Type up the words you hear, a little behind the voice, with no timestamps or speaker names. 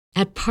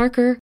At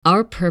Parker,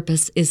 our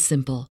purpose is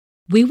simple.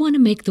 We want to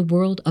make the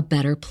world a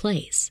better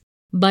place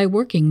by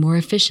working more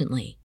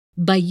efficiently,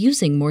 by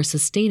using more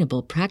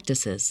sustainable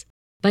practices,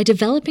 by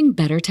developing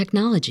better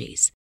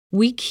technologies.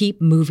 We keep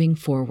moving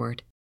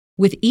forward.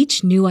 With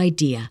each new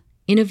idea,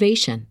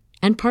 innovation,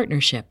 and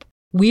partnership,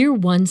 we're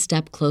one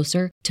step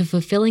closer to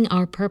fulfilling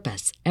our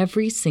purpose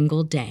every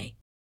single day.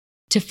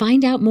 To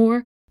find out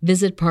more,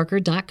 visit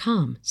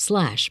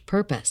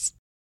parker.com/purpose.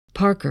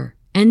 Parker,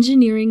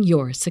 engineering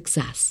your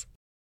success.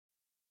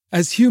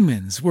 As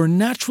humans, we're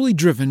naturally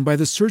driven by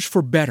the search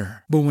for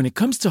better. But when it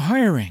comes to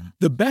hiring,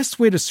 the best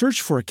way to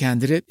search for a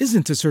candidate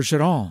isn't to search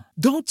at all.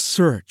 Don't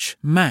search,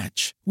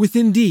 match with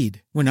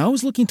Indeed. When I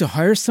was looking to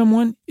hire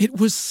someone, it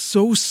was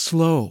so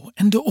slow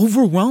and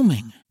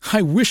overwhelming.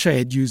 I wish I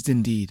had used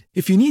Indeed.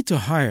 If you need to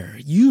hire,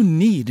 you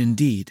need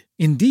Indeed.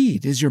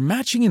 Indeed is your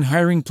matching and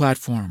hiring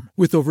platform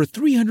with over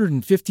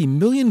 350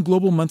 million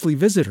global monthly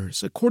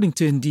visitors, according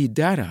to Indeed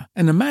data,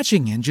 and a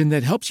matching engine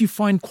that helps you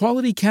find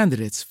quality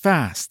candidates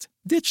fast.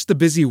 Ditch the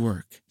busy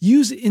work.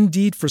 Use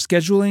Indeed for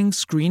scheduling,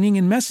 screening,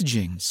 and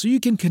messaging so you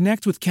can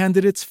connect with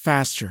candidates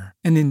faster.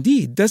 And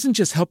Indeed doesn't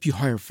just help you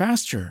hire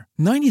faster.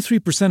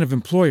 93% of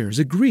employers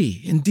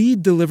agree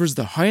Indeed delivers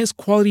the highest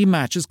quality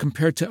matches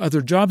compared to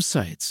other job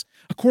sites,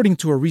 according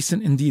to a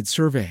recent Indeed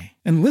survey.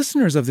 And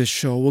listeners of this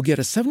show will get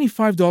a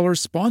 $75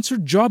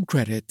 sponsored job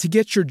credit to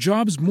get your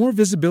jobs more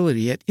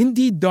visibility at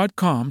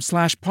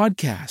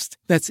Indeed.com/podcast.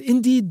 That's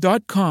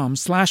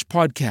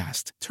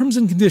Indeed.com/podcast. Terms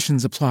and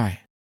conditions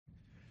apply.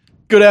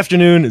 Good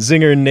afternoon,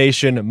 Zinger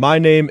Nation. My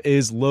name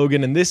is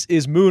Logan, and this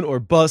is Moon or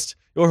Bust,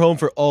 your home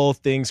for all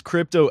things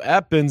crypto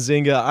at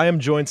Benzinga. I am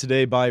joined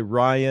today by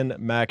Ryan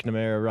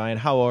McNamara. Ryan,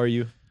 how are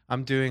you?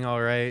 I'm doing all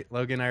right.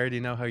 Logan, I already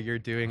know how you're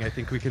doing. I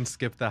think we can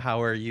skip the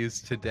how are yous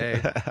today.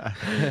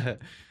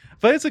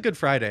 But it's a good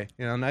Friday.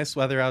 You know, nice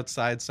weather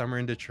outside, summer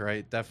in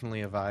Detroit.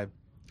 Definitely a vibe.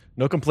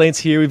 No complaints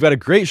here. We've got a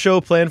great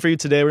show planned for you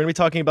today. We're going to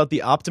be talking about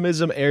the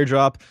Optimism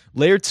airdrop,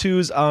 layer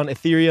 2s on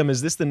Ethereum.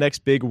 Is this the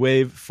next big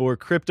wave for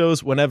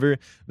cryptos whenever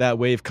that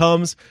wave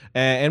comes?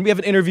 And we have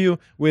an interview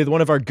with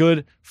one of our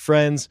good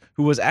friends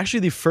who was actually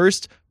the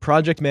first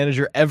project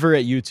manager ever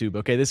at YouTube.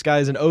 Okay, this guy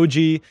is an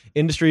OG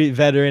industry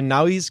veteran.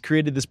 Now he's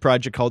created this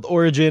project called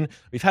Origin.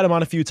 We've had him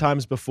on a few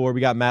times before. We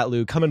got Matt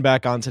Liu coming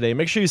back on today.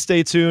 Make sure you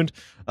stay tuned.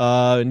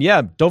 And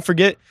yeah, don't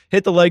forget,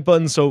 hit the like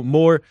button so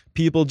more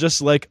people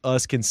just like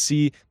us can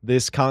see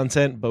this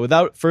content. But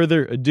without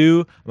further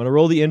ado, I'm going to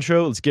roll the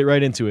intro. Let's get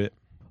right into it.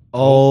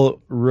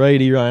 All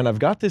righty, Ryan. I've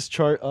got this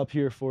chart up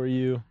here for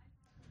you.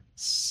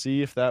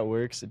 See if that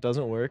works. It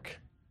doesn't work.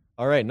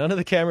 All right, none of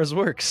the cameras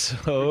work.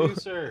 So,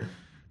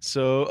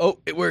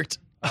 it worked.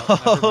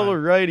 All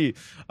righty.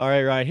 All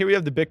right, Ryan, here we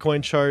have the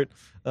Bitcoin chart.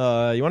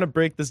 You want to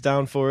break this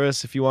down for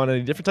us? If you want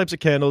any different types of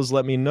candles,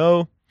 let me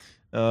know.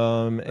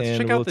 Let's and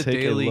check we'll out the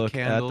take daily a look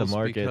candles at the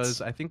markets.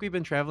 because I think we've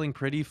been traveling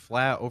pretty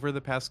flat over the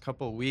past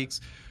couple of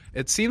weeks.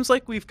 It seems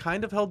like we've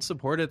kind of held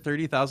support at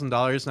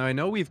 $30,000. Now, I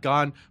know we've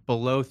gone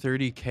below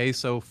 30K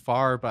so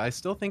far, but I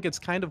still think it's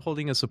kind of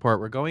holding a support.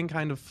 We're going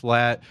kind of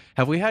flat.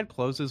 Have we had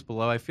closes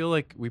below? I feel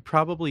like we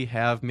probably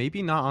have,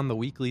 maybe not on the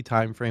weekly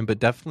time frame, but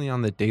definitely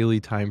on the daily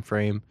time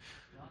frame.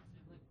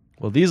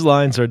 Well, these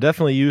lines are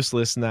definitely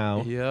useless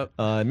now. Yep.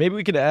 Maybe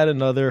we could add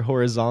another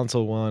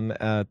horizontal one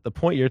at the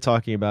point you're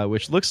talking about,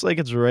 which looks like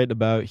it's right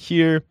about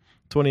here,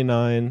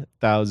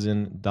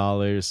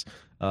 $29,000.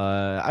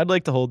 I'd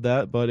like to hold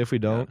that, but if we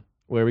don't,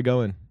 where are we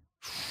going?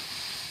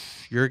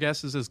 Your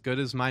guess is as good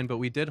as mine, but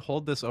we did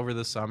hold this over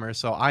the summer,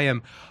 so I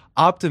am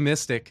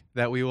optimistic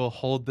that we will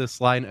hold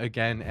this line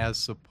again as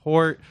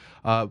support,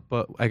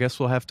 but I guess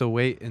we'll have to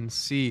wait and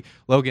see.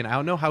 Logan, I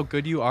don't know how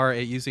good you are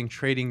at using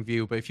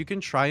TradingView, but if you can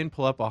try and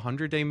pull up a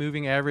 100-day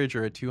moving average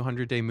or a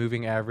 200-day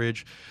moving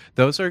average,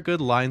 those are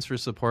good lines for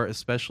support,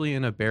 especially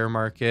in a bear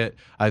market.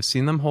 I've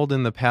seen them hold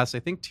in the past.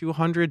 I think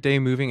 200-day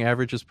moving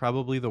average is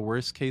probably the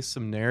worst case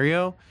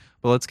scenario,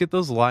 but let's get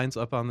those lines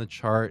up on the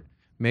chart.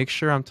 Make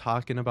sure I'm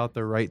talking about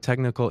the right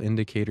technical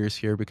indicators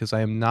here because I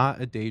am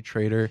not a day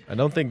trader. I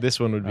don't think this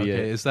one would be it.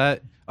 Is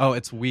that... Oh,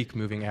 it's week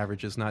moving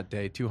averages, not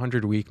day.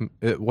 200 week...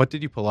 What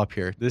did you pull up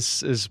here?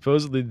 This is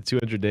supposedly the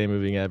 200-day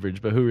moving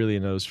average, but who really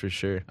knows for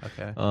sure?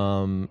 Okay.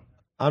 I'm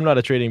not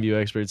a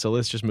TradingView expert, so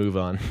let's just move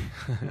on.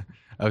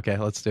 Okay,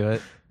 let's do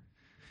it.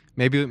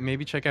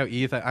 Maybe check out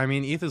ETH. I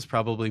mean, ETH is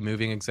probably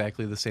moving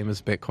exactly the same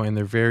as Bitcoin.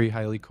 They're very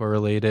highly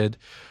correlated.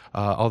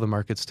 All the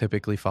markets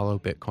typically follow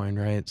Bitcoin,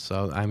 right?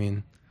 So, I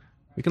mean...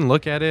 We can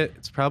look at it.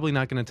 It's probably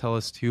not going to tell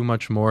us too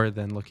much more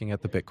than looking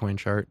at the Bitcoin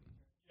chart.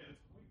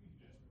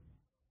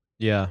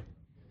 Yeah.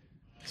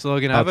 So,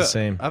 Logan, I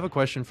have a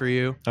question for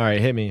you. All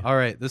right, hit me. All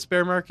right, this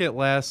bear market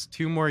lasts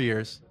 2 more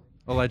years,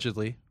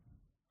 allegedly.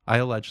 I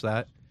allege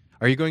that.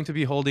 Are you going to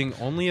be holding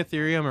only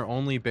Ethereum or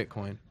only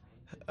Bitcoin?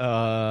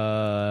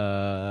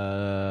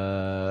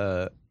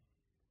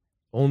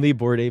 Only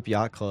Bored Ape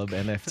Yacht Club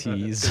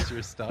NFTs. Because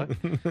you're stuck?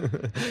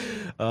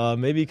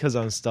 Maybe because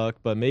I'm stuck,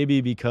 but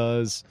maybe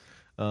because...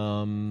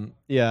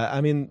 I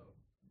mean,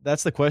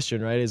 that's the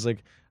question, right? Is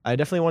like, I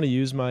definitely want to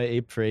use my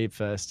Ape for Ape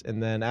Fest.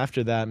 And then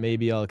after that,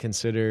 maybe I'll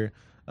consider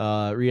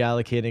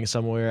reallocating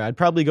somewhere. I'd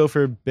probably go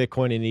for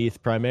Bitcoin and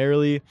ETH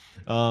primarily,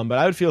 but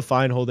I would feel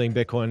fine holding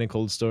Bitcoin in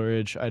cold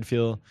storage. I'd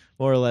feel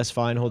more or less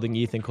fine holding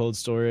ETH in cold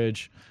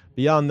storage.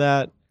 Beyond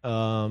that,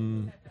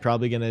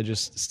 probably going to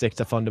just stick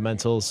to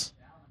fundamentals.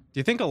 Do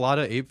you think a lot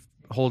of Ape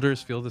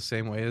holders feel the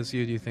same way as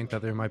you? Do you think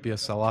that there might be a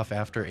sell-off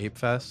after Ape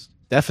Fest?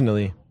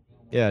 Definitely.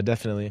 Yeah,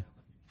 definitely.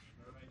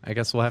 I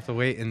guess we'll have to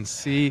wait and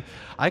see.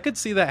 I could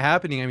see that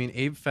happening. I mean,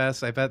 Ape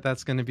Fest, I bet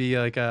that's going to be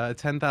like a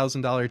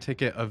 $10,000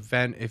 ticket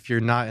event if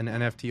you're not an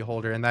NFT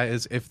holder, and that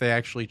is if they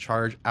actually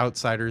charge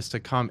outsiders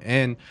to come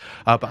in.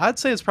 But I'd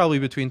say it's probably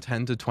between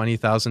 $10,000 to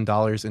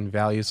 $20,000 in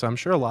value. So I'm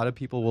sure a lot of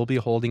people will be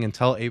holding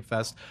until Ape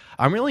Fest.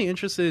 I'm really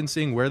interested in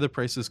seeing where the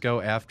prices go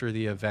after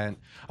the event.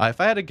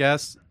 If I had to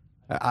guess,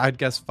 I'd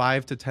guess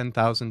 $5,000 to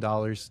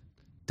 $10,000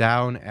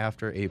 down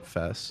after Ape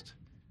Fest.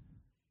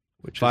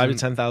 Which $5,000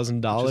 to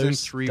 $10,000 in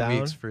 3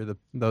 weeks for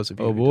those of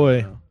you. Oh who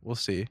boy, don't know. We'll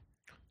see.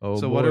 Oh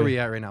so boy. What are we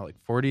at right now? Like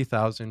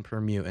 40,000 per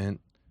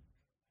mutant,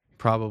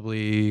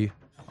 probably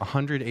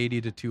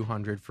 180 to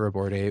 200 for a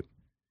Bored Ape.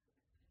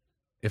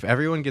 If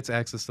everyone gets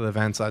access to the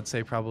events, I'd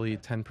say probably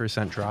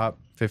 10% drop,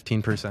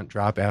 15%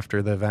 drop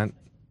after the event.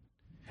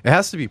 It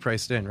has to be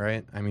priced in,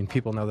 right? I mean,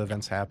 people know the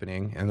event's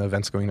happening, and the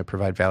event's going to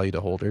provide value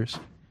to holders.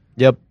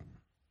 Yep,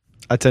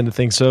 I tend to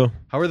think so.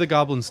 How are the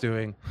goblins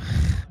doing?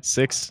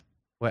 6.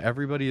 What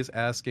everybody is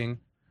asking,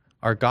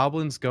 are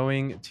goblins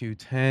going to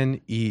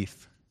 10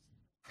 ETH?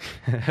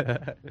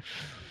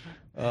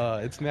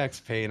 It's Max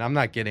Payne. I'm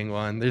not getting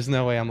one. There's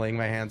no way I'm laying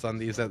my hands on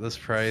these at this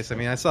price. I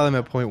mean, I saw them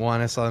at 0.1.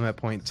 I saw them at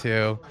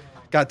 0.2.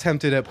 Got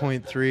tempted at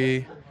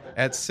 0.3.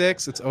 At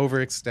 6, it's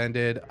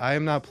overextended. I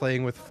am not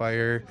playing with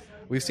fire.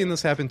 We've seen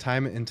this happen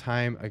time and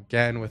time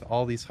again with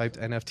all these hyped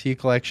NFT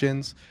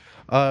collections.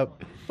 But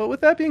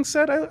with that being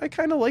said, I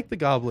kind of like the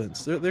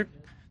goblins.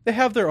 They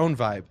have their own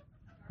vibe.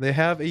 They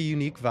have a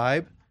unique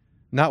vibe,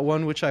 not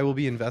one which I will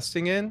be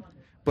investing in,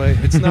 but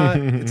it's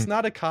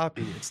not a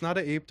copy. It's not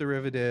an ape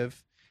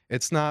derivative.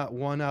 It's not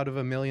one out of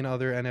a million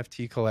other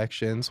NFT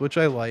collections, which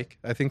I like.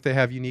 I think they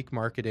have unique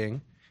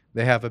marketing.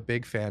 They have a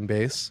big fan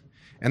base,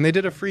 and they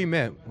did a free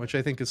mint, which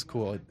I think is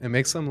cool. It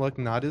makes them look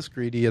not as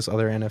greedy as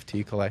other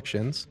NFT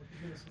collections.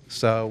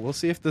 So we'll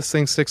see if this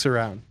thing sticks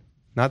around.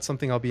 Not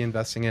something I'll be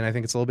investing in. I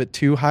think it's a little bit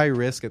too high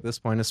risk at this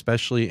point,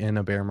 especially in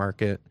a bear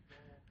market.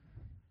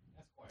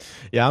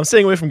 Yeah, I'm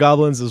staying away from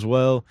goblins as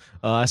well.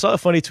 I saw a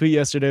funny tweet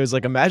yesterday. It was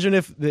like, imagine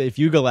if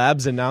Yuga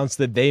Labs announced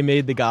that they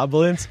made the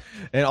goblins,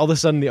 and all of a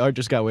sudden the art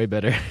just got way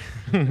better.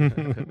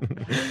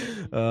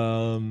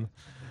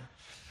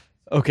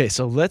 Okay,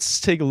 so let's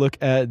take a look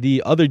at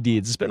the other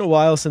deeds. It's been a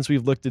while since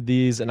we've looked at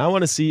these, and I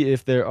want to see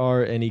if there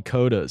are any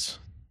codas.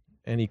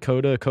 Any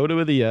coda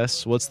with a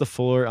yes. What's the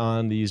floor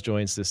on these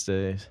joints this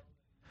day?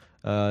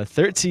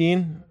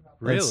 13.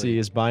 Really? Let's see,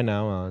 is buy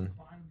now on.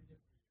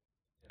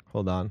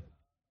 Hold on.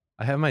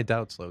 I have my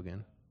doubts,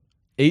 Logan.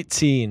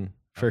 18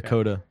 for Okay.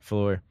 Coda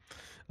floor.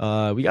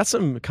 We got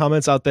some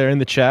comments out there in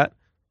the chat.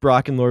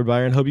 Brock and Lord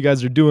Byron, hope you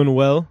guys are doing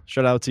well.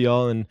 Shout out to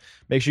y'all, and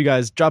make sure you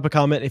guys drop a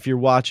comment if you're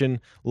watching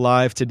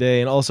live today,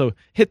 and also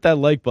hit that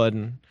like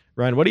button.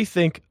 Ryan, what do you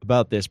think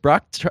about this?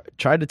 Brock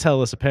tried to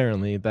tell us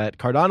apparently that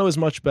Cardano is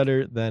much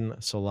better than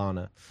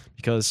Solana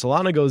because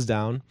Solana goes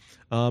down,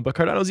 but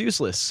Cardano's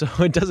useless, so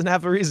it doesn't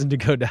have a reason to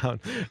go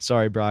down.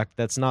 Sorry, Brock,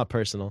 that's not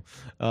personal.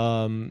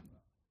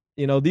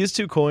 These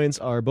two coins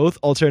are both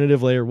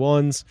alternative layer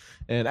 1s.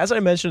 And as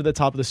I mentioned at the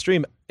top of the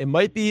stream, it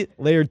might be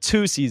layer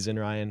 2 season,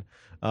 Ryan.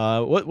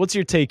 What's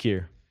your take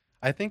here?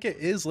 I think it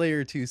is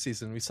layer 2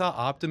 season. We saw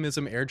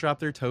Optimism airdrop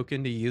their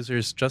token to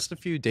users just a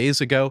few days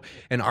ago,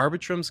 and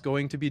Arbitrum's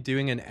going to be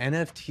doing an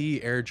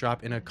NFT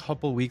airdrop in a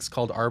couple weeks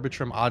called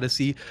Arbitrum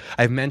Odyssey.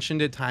 I've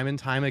mentioned it time and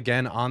time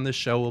again on the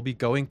show. We'll be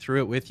going through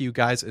it with you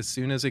guys as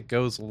soon as it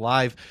goes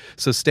live.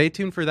 So stay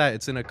tuned for that.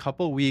 It's in a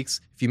couple weeks.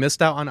 If you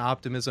missed out on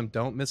Optimism,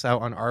 don't miss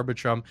out on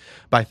Arbitrum.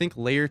 But I think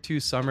layer 2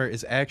 summer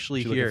is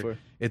actually here.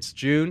 It's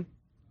June.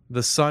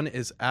 The sun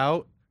is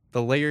out.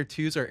 The layer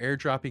 2s are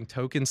airdropping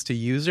tokens to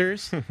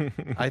users.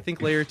 I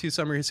think layer 2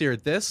 summer is here.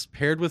 This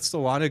paired with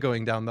Solana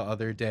going down the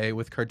other day,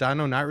 with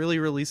Cardano not really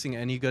releasing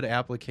any good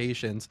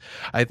applications,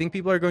 I think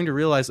people are going to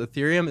realize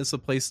Ethereum is the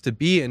place to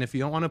be. And if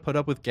you don't want to put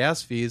up with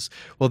gas fees,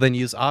 well, then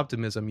use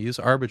Optimism, use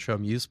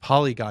Arbitrum, use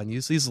Polygon,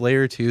 use these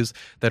layer 2s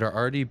that are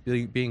already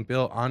being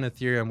built on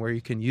Ethereum, where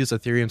you can use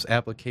Ethereum's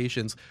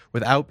applications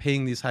without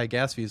paying these high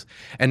gas fees.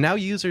 And now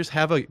users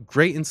have a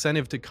great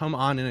incentive to come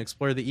on and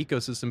explore the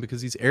ecosystem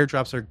because these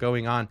airdrops are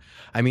going on.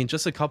 I mean,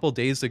 just a couple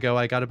days ago,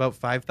 I got about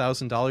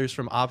 $5,000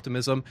 from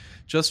Optimism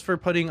just for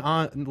putting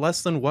on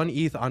less than 1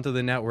 ETH onto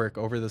the network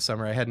over the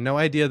summer. I had no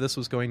idea this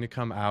was going to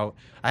come out.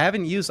 I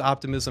haven't used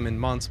Optimism in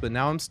months, but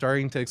now I'm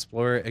starting to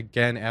explore it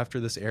again after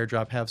this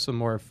airdrop, have some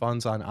more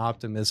funds on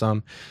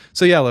Optimism.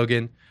 So yeah,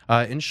 Logan,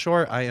 in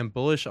short, I am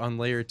bullish on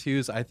layer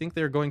 2s. I think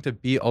they're going to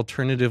be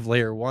alternative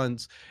layer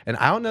 1s. And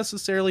I don't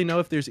necessarily know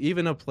if there's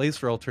even a place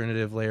for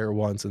alternative layer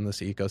 1s in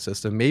this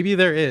ecosystem. Maybe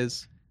there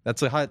is.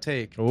 That's a hot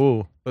take.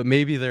 Oh, But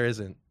maybe there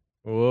isn't.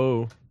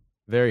 whoa.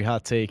 Very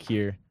hot take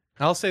here.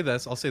 I'll say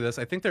this.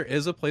 I think there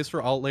is a place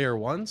for alt layer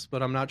ones,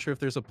 but I'm not sure if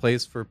there's a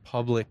place for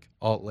public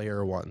alt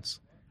layer ones.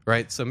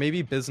 Right? So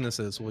maybe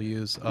businesses will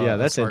use that's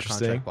a smart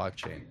interesting. contract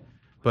blockchain.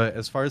 But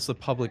as far as the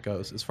public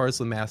goes, as far as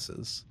the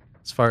masses,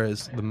 as far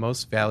as the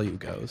most value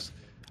goes,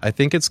 I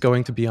think it's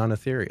going to be on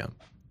Ethereum.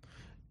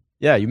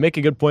 Yeah, you make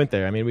a good point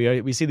there. I mean,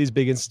 we see these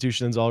big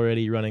institutions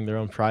already running their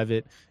own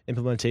private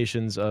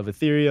implementations of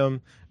Ethereum.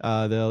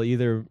 They'll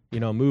either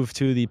move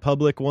to the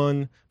public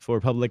one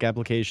for public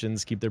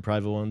applications, keep their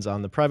private ones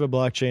on the private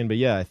blockchain. But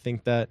yeah, I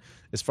think that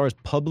as far as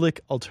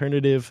public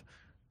alternative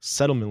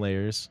settlement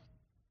layers,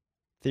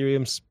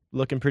 Ethereum's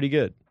looking pretty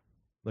good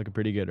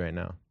right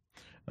now.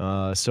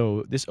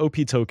 So this OP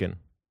token,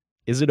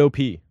 is it OP?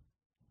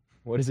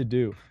 What does it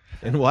do?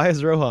 And why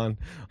is Rohan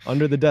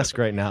under the desk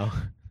right now?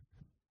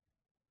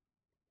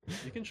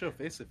 You can show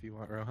face if you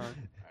want, Rohan.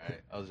 All right,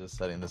 I was just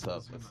setting this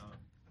up.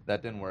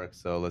 That didn't work,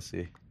 so let's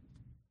see.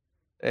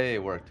 Hey,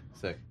 it worked.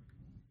 Sick.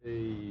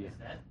 Hey.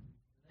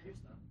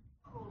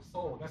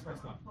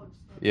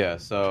 Yeah,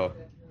 so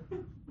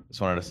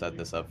just wanted to set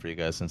this up for you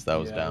guys since that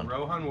was down.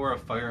 Rohan wore a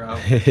fire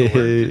outfit to work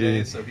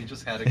today, so he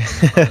just had to come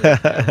in front of the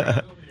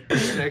camera.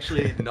 There's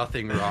actually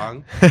nothing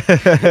wrong.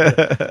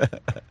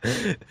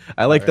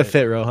 I like the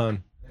fit,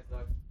 Rohan.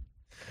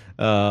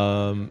 So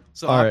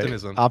all right.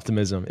 optimism.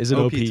 Optimism. Is it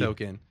OP?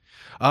 Token.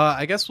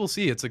 I guess we'll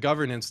see. It's a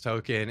governance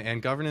token,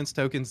 and governance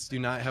tokens do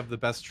not have the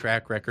best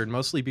track record,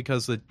 mostly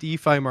because the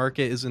DeFi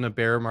market is in a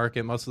bear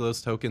market. Most of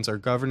those tokens are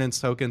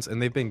governance tokens,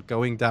 and they've been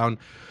going down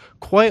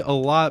quite a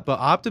lot. But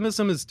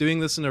Optimism is doing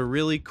this in a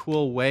really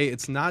cool way.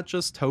 It's not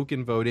just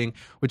token voting,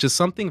 which is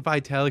something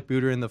Vitalik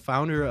Buterin, the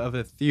founder of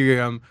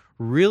Ethereum,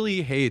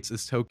 really hates,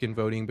 is token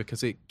voting,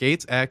 because it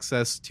gates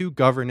access to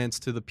governance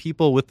to the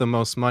people with the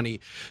most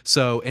money.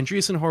 So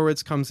Andreessen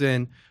Horowitz comes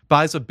in,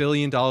 buys $1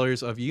 billion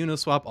of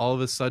Uniswap. All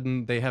of a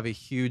sudden, they have a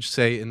huge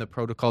say in the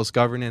protocol's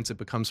governance. It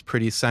becomes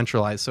pretty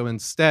centralized. So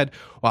instead,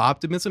 what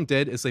Optimism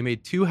did is they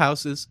made two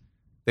houses.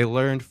 They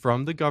learned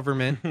from the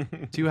government,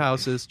 two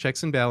houses,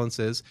 checks and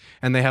balances,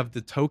 and they have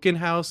the token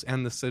house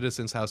and the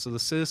citizens house. So the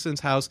citizens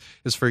house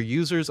is for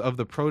users of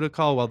the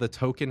protocol, while the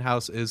token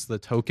house is the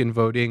token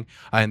voting,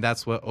 and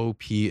that's what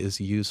OP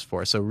is used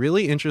for. So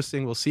really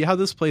interesting. We'll see how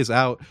this plays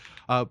out.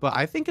 But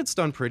I think it's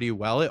done pretty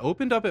well. It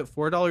opened up at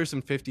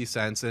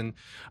 $4.50. And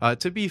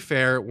to be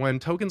fair, when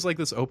tokens like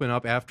this open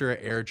up after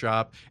an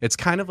airdrop, it's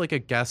kind of like a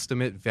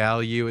guesstimate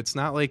value. It's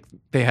not like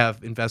they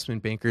have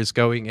investment bankers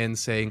going in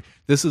saying,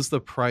 this is the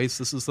price,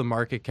 this is the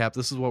market cap,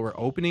 this is what we're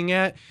opening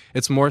at.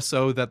 It's more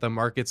so that the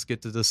markets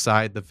get to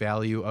decide the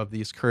value of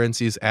these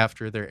currencies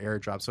after their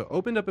airdrop. So it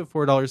opened up at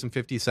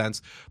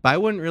 $4.50, but I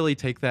wouldn't really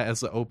take that as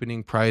the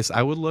opening price.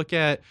 I would look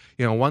at,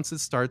 once it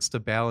starts to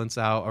balance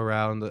out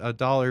around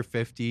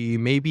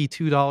 $1.50, maybe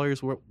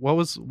 $2.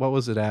 What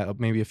was it at?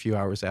 Maybe a few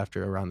hours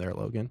after, around there,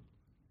 Logan.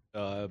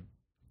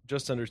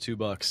 Just under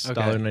 $2,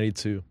 Okay.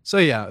 $1.92. So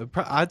yeah,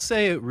 I'd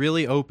say it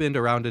really opened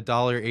around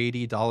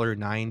 $1.80,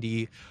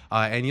 $1.90,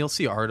 and you'll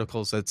see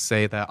articles that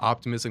say that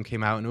Optimism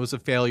came out and it was a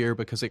failure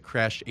because it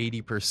crashed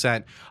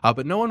 80%.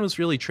 But no one was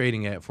really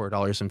trading it at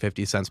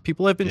 $4.50.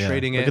 People have been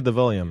trading it. Look at the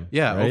volume.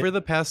 Yeah, right? over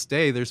the past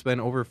day, there's been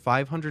over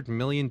 $500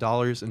 million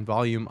in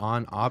volume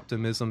on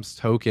Optimism's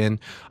token.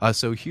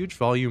 So huge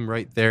volume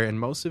right there, and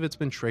most of it's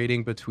been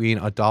trading between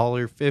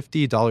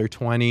 $1.50,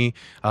 $1.20,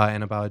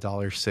 and about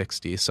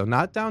 $1.60. So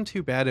not down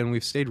too bad, and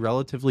we've stayed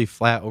relatively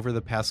flat over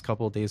the past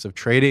couple of days of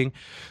trading.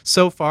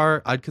 So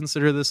far, I'd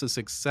consider this a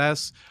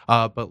success,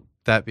 but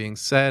that being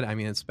said, I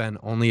mean, it's been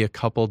only a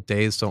couple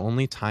days, so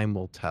only time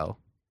will tell.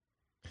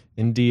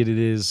 Indeed, it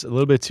is a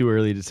little bit too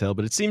early to tell,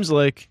 but it seems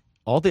like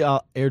all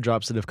the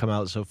airdrops that have come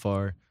out so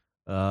far,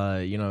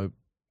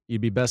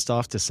 you'd be best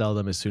off to sell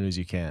them as soon as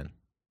you can.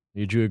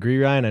 Would you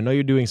agree, Ryan? I know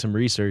you're doing some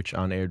research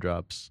on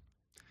airdrops.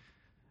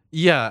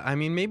 Yeah, I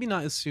mean, maybe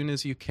not as soon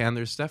as you can.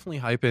 There's definitely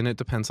hype in it.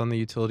 Depends on the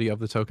utility of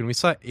the token. We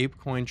saw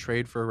ApeCoin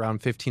trade for around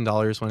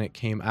 $15 when it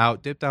came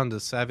out, dipped down to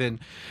 $7,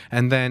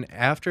 and then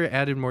after it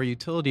added more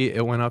utility,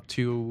 it went up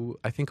to,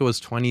 I think it was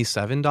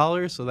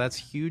 $27. So that's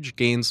huge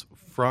gains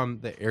from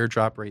the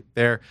airdrop right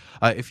there.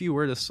 If you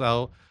were to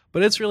sell,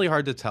 but it's really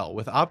hard to tell.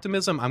 With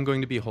Optimism, I'm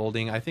going to be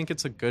holding. I think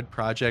it's a good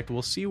project.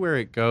 We'll see where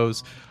it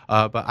goes,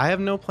 but I have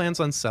no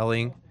plans on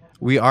selling.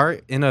 We are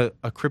in a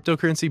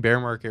cryptocurrency bear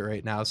market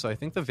right now, so I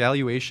think the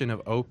valuation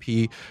of OP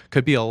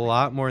could be a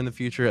lot more in the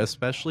future,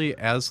 especially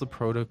as the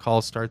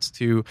protocol starts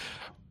to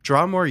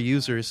draw more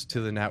users to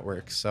the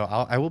network. So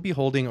I will be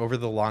holding over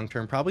the long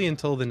term, probably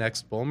until the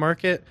next bull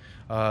market,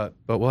 but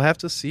we'll have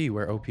to see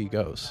where OP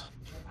goes.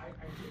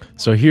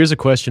 So here's a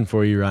question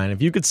for you, Ryan.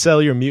 If you could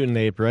sell your Mutant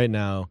Ape right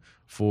now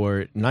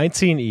for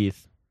 19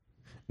 ETH,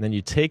 and then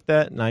you take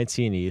that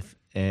 19 ETH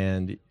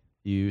and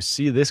you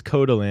see this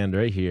Coda land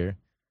right here,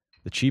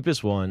 the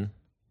cheapest one,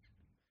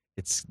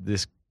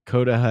 this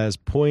Coda has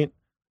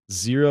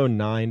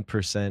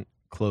 0.09%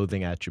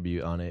 clothing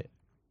attribute on it.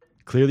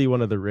 Clearly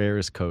one of the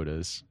rarest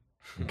Codas,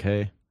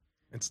 okay?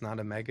 It's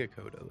not a mega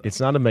Coda, though. It's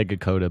not a mega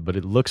Coda, but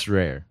it looks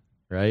rare,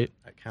 right?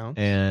 That counts.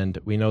 And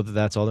we know that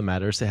that's all that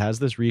matters. It has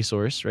this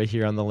resource right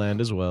here on the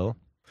land as well.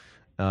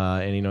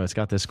 and it's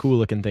got this cool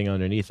looking thing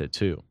underneath it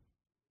too.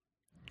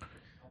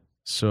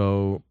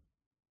 So,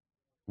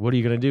 what are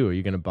you gonna do? Are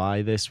you gonna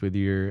buy this with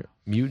your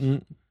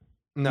mutant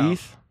No.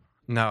 ETH?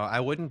 No, I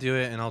wouldn't do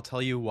it, and I'll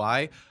tell you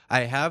why.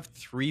 I have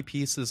 3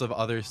 pieces of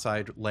other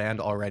side land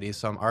already,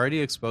 so I'm already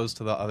exposed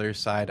to the other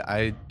side.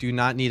 I do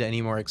not need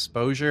any more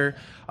exposure,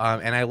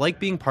 and I like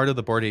being part of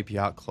the Bored Ape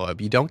Yacht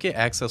Club. You don't get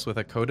access with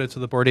a coda to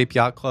the Bored Ape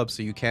Yacht Club,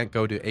 so you can't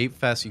go to Ape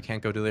Fest, you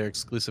can't go to their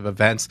exclusive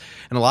events,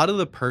 and a lot of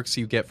the perks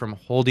you get from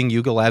holding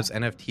Yuga Labs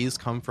NFTs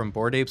come from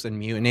Bored Apes and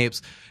Mutant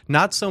Apes,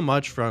 not so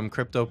much from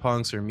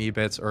CryptoPunks or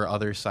Meebits or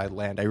other side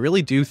land. I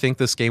really do think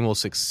this game will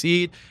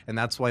succeed, and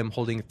that's why I'm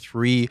holding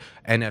 3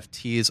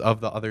 NFTs of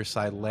the other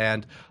side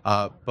land,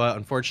 but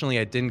unfortunately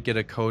I didn't get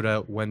a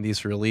coda when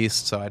these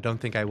released, so I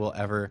don't think I will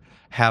ever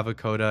have a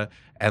coda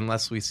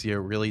unless we see a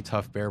really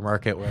tough bear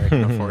market where I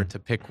can afford to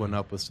pick one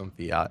up with some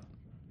fiat.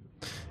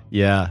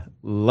 Yeah,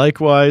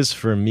 likewise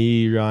for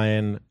me,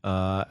 Ryan.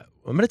 I'm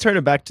going to turn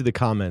it back to the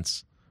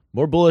comments.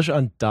 More bullish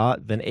on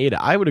DOT than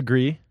ADA. I would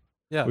agree.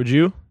 Yeah. Would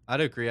you? I'd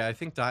agree. I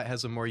think DOT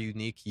has a more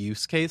unique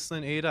use case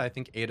than ADA. I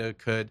think ADA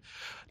could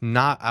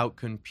not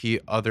outcompete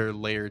other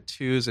layer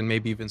 2s and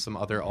maybe even some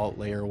other alt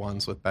layer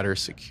 1s with better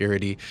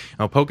security.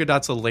 Now,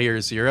 Polkadot's a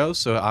layer 0,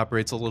 so it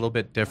operates a little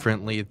bit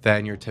differently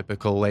than your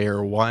typical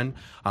layer 1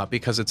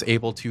 because it's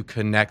able to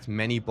connect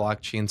many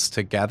blockchains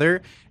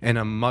together in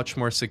a much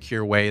more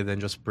secure way than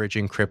just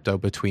bridging crypto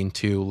between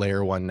 2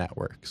 layer 1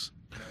 networks.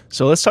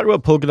 So let's talk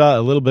about Polkadot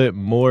a little bit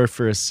more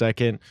for a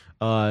second.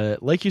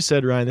 Like you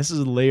said, Ryan, this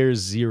is layer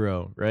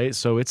 0, right?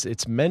 So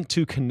it's meant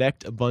to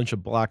connect a bunch of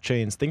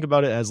blockchains. Think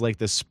about it as like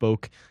the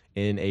spoke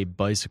in a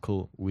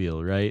bicycle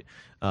wheel, right?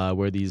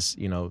 Where these,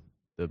 the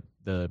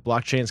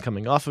blockchains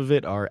coming off of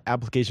it are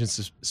application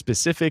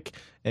specific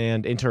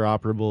and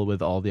interoperable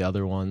with all the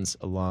other ones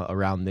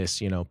around this,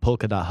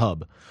 Polkadot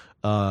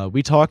hub.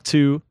 We talked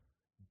to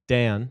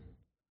Dan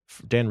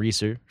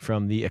Reeser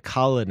from the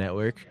Akala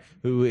network,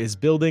 who is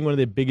building one of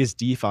the biggest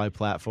DeFi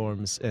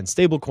platforms and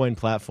stablecoin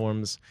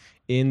platforms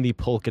in the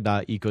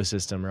Polkadot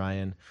ecosystem,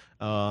 Ryan.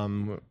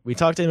 We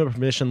talked to him about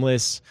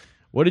permissionless.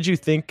 What did you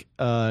think?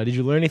 Did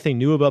you learn anything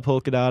new about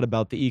Polkadot,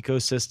 about the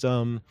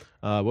ecosystem?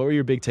 What were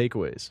your big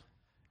takeaways?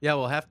 Yeah,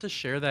 we'll have to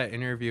share that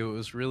interview. It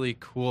was really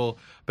cool,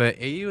 but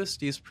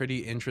AUSD is pretty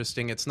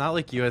interesting. It's not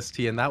like UST,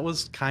 and that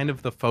was kind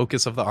of the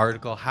focus of the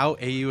article, how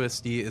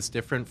AUSD is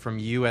different from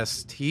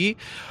UST,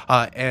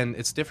 and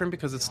it's different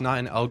because it's not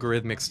an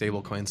algorithmic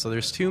stablecoin. So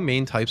there's 2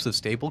 main types of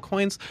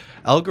stablecoins,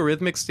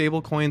 algorithmic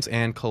stablecoins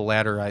and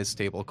collateralized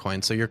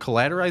stablecoins. So your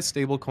collateralized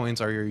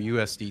stablecoins are your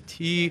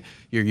USDT,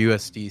 your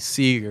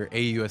USDC, your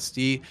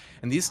AUSD,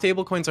 and these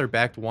stablecoins are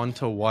backed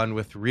 1-to-1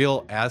 with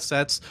real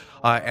assets,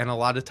 and a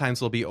lot of times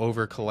they'll be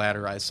over collateralized.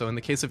 So in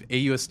the case of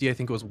AUSD, I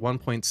think it was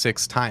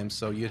 1.6 times.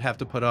 So you'd have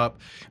to put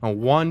up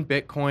 1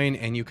 Bitcoin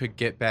and you could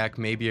get back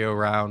maybe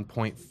around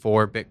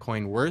 0.4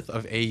 Bitcoin worth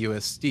of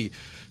AUSD.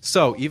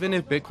 So even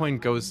if Bitcoin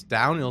goes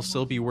down, it'll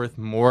still be worth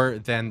more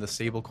than the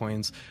stable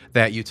coins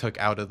that you took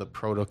out of the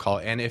protocol.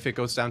 And if it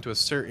goes down to a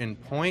certain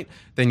point,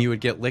 then you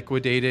would get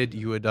liquidated.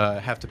 You would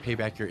have to pay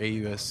back your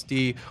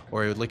AUSD,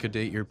 or it would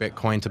liquidate your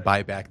Bitcoin to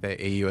buy back that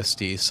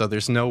AUSD. So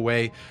there's no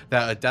way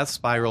that a death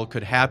spiral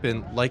could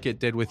happen like it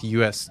did with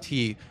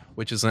UST,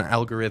 which is an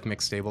algorithmic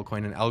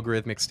stablecoin. And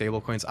algorithmic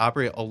stablecoins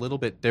operate a little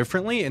bit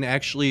differently. And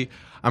actually,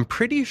 I'm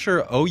pretty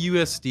sure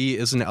OUSD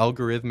is an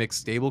algorithmic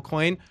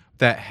stablecoin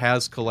that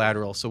has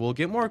collateral. So we'll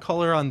get more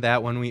color on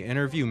that when we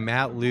interview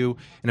Matt Liu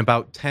in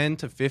about 10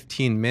 to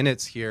 15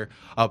 minutes here.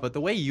 But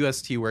the way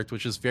UST worked,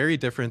 which is very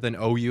different than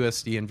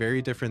OUSD and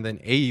very different than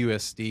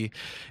AUSD,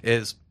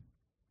 is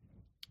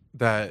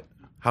that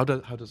how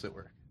does it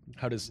work?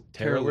 How does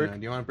Terra work? Do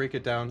you want to break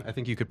it down? I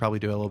think you could probably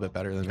do it a little bit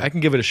better than me. I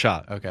can give it a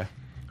shot. Okay.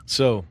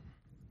 So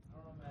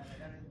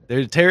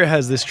Terra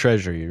has this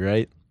treasury,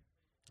 right?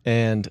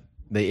 And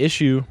they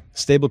issue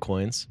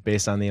stablecoins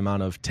based on the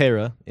amount of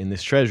Terra in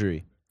this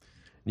treasury.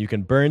 You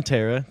can burn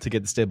Terra to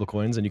get the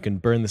stablecoins, and you can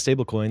burn the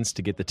stablecoins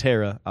to get the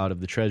Terra out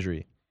of the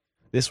treasury.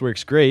 This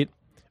works great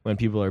when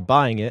people are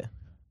buying it,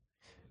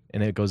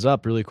 and it goes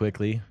up really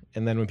quickly.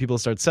 And then when people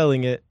start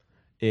selling it,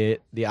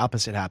 the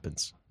opposite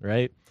happens,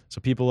 right?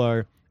 So people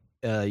are,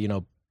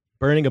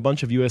 burning a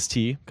bunch of UST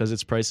because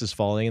its price is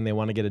falling, and they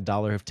want to get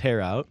 $1 of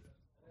Terra out.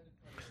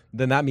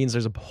 Then that means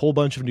there's a whole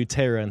bunch of new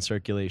Terra in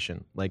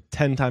circulation, like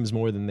 10 times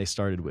more than they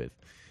started with.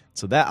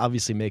 So that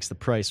obviously makes the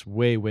price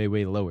way, way,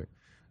 way lower.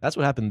 That's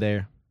what happened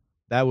there.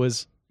 That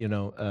was,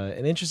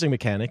 an interesting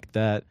mechanic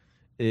that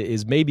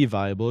is maybe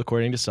viable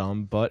according to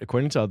some, but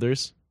according to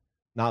others,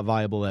 not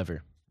viable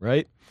ever,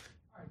 right?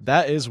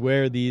 That is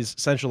where these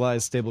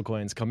centralized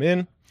stablecoins come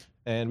in.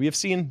 And we have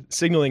seen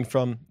signaling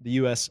from the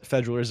U.S.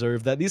 Federal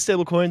Reserve that these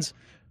stablecoins,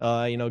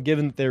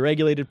 given that they're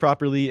regulated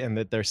properly and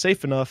that they're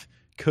safe enough,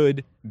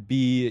 could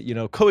be,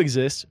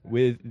 coexist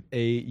with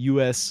a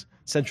U.S.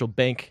 central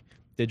bank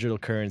digital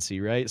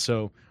currency, right?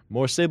 So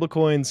more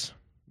stablecoins,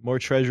 more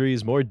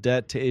treasuries, more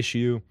debt to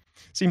issue.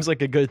 Seems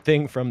like a good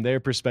thing from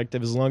their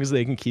perspective as long as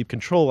they can keep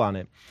control on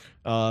it.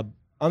 On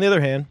the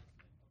other hand,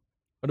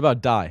 what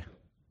about DAI?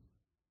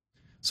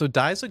 So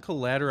DAI is a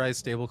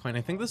collateralized stablecoin.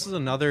 I think this is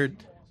another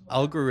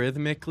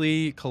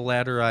algorithmically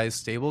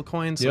collateralized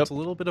stablecoin, so Yep. it's a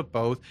little bit of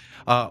both.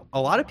 A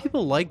lot of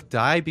people like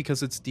DAI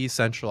because it's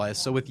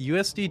decentralized. So with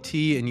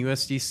USDT and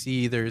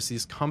USDC, there's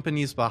these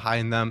companies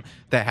behind them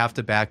that have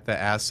to back the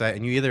asset,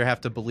 and you either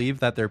have to believe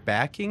that they're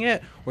backing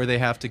it or they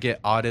have to get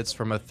audits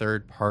from a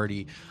third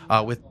party.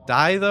 With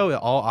DAI, though, it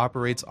all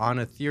operates on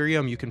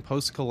Ethereum. You can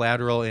post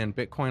collateral in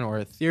Bitcoin or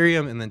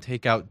Ethereum and then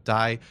take out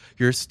DAI,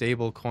 your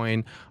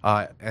stablecoin,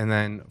 and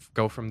then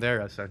go from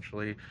there,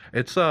 essentially.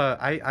 It's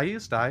I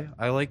use DAI.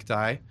 I like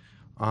DAI.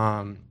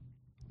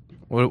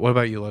 What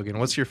about you, Logan?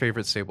 What's your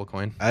favorite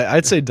stablecoin?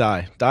 I'd say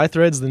DAI. DAI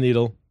threads the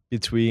needle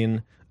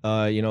between,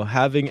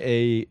 having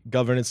a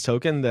governance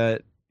token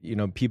that,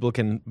 people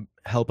can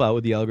help out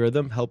with the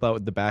algorithm, help out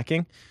with the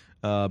backing,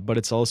 but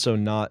it's also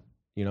not,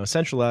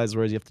 centralized,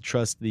 whereas you have to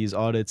trust these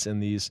audits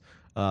and these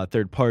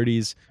third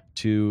parties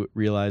to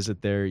realize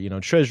that their,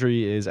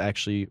 treasury is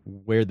actually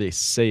where they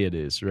say it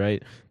is,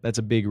 right? That's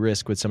a big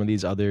risk with some of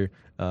these other,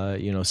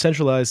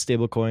 centralized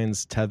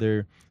stablecoins,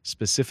 Tether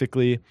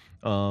specifically.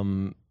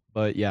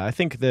 But yeah, I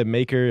think the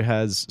Maker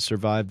has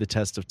survived the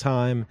test of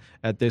time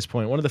at this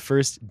point. One of the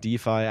first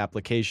DeFi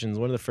applications,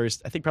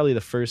 I think probably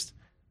the first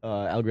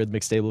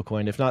algorithmic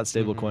stablecoin, if not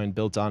stablecoin,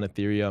 built on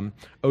Ethereum.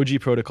 OG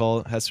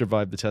protocol has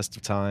survived the test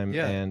of time.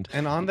 Yeah,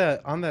 and on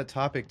that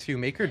topic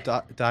too,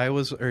 DAI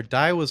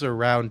was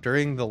around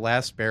during the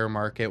last bear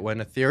market when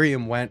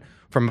Ethereum went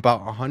from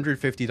about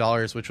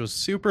 $150, which was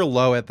super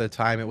low at the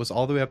time. It was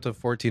all the way up to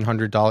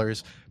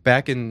 $1,400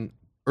 back in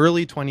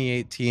early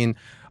 2018.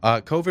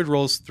 COVID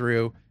rolls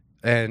through,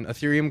 and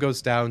Ethereum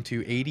goes down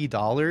to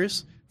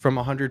 $80 from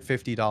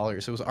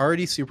 $150. It was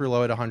already super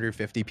low at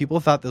 $150. People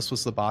thought this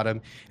was the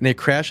bottom, and it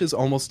crashes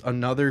almost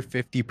another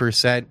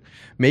 50%.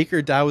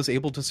 MakerDAO was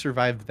able to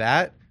survive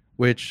that,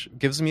 which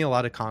gives me a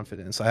lot of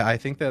confidence. I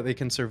think that they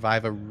can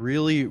survive a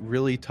really,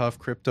 really tough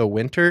crypto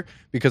winter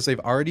because they've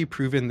already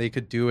proven they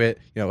could do it,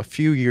 a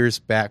few years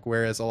back,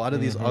 whereas a lot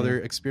of these other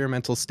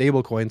experimental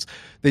stable coins,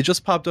 they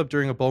just popped up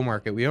during a bull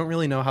market. We don't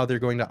really know how they're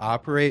going to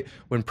operate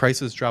when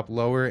prices drop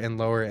lower and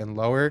lower and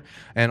lower,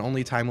 and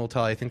only time will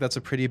tell. I think that's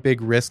a pretty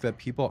big risk that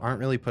people aren't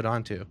really put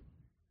onto.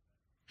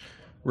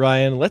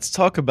 Ryan, let's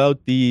talk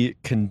about the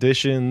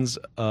conditions,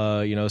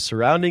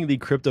 surrounding the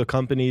crypto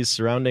companies,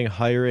 surrounding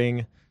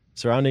hiring,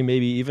 surrounding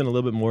maybe even a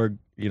little bit more,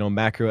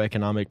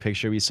 macroeconomic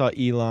picture. We saw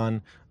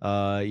Elon,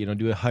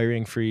 do a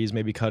hiring freeze,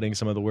 maybe cutting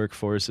some of the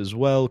workforce as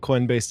well.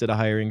 Coinbase did a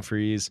hiring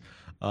freeze.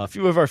 A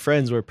few of our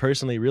friends were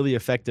personally really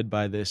affected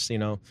by this.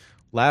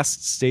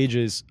 Last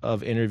stages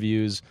of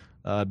interviews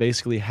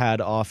basically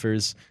had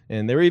offers,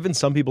 and there were even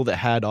some people that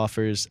had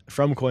offers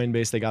from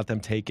Coinbase. They got them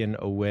taken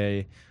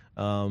away.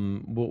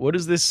 What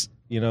does this,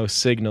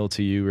 signal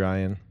to you,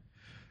 Ryan?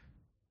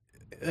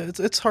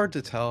 It's hard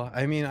to tell.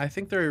 I mean, I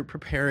think they're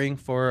preparing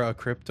for a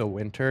crypto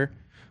winter,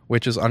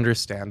 which is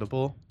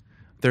understandable.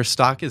 Their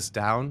stock is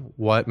down,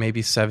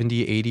 maybe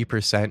 70,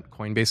 80%,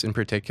 Coinbase in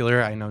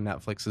particular. I know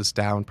Netflix is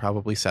down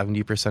probably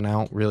 70%. I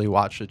don't really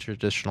watch the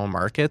traditional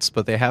markets,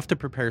 but they have to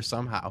prepare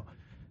somehow.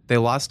 They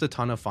lost a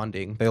ton of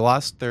funding. They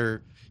lost they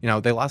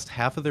lost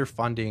half of their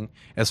funding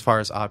as far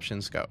as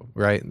options go,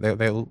 right?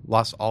 They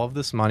lost all of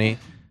this money.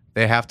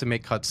 They have to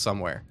make cuts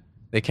somewhere.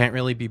 They can't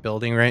really be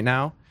building right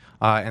now.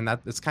 And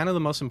it's kind of the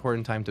most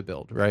important time to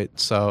build, right?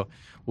 So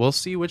we'll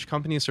see which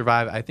companies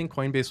survive. I think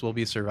Coinbase will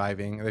be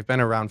surviving. They've been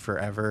around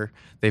forever.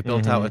 They've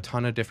built out a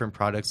ton of different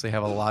products. They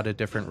have a lot of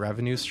different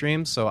revenue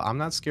streams. So I'm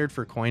not scared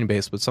for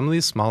Coinbase, but some of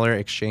these smaller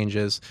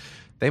exchanges,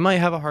 they might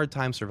have a hard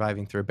time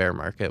surviving through a bear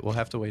market. We'll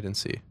have to wait and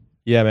see.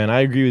 Yeah, man, I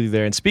agree with you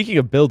there. And speaking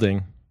of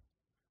building,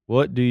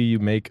 what do you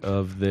make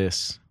of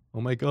this?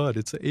 Oh my God,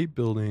 it's an ape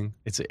building.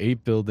 It's an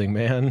ape building,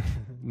 man.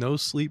 No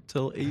sleep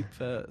till Ape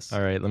Fest.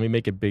 All right, let me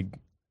make it big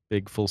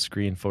full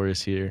screen for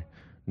us here.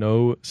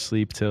 No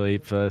sleep till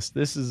Ape Fest.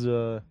 This is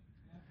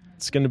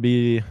it's gonna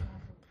be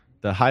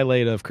the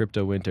highlight of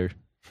crypto winter.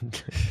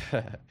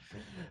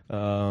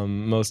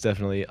 Most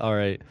definitely. All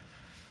right.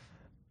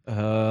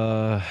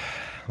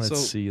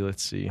 Let's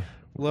see.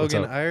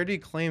 Logan, I already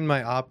claimed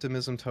my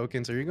optimism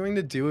tokens. Are you going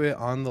to do it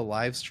on the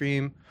live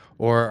stream,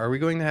 or are we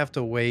going to have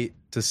to wait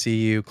to see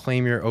you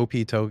claim your OP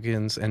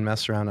tokens and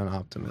mess around on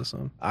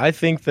optimism? I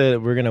think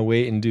that we're going to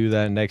wait and do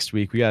that next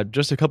week. We got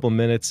just a couple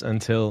minutes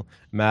until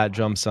Matt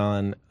jumps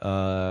on,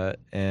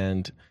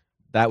 and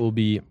that will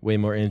be way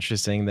more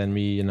interesting than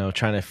me,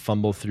 trying to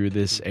fumble through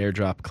this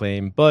airdrop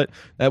claim. But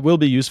that will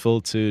be useful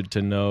to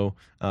know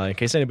in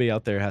case anybody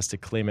out there has to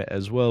claim it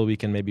as well. We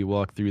can maybe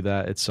walk through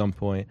that at some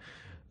point.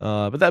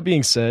 But that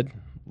being said,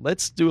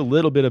 let's do a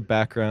little bit of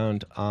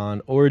background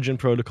on Origin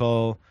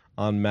Protocol,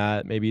 on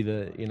Matt, maybe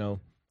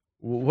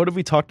what have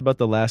we talked about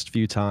the last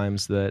few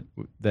times that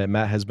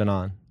Matt has been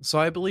on? So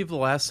I believe the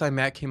last time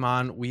Matt came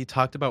on, we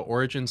talked about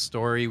Origin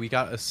Story. We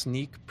got a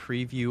sneak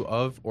preview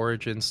of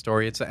Origin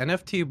Story. It's an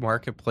NFT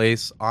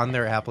marketplace on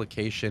their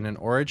application, and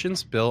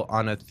Origin's built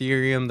on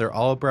Ethereum. They're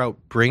all about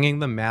bringing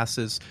the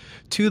masses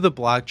to the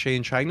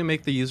blockchain, trying to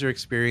make the user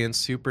experience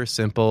super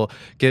simple,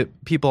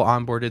 get people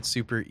onboarded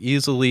super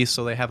easily.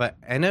 So they have an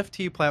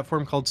NFT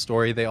platform called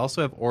Story. They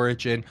also have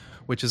Origin,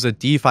 which is a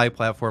DeFi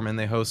platform, and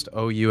they host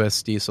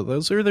OUSD. So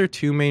those are their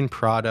two main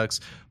products,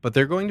 but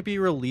they're going to be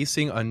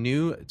releasing a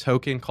new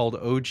token called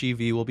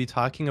OGV. We'll be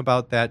talking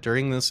about that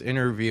during this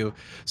interview.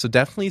 So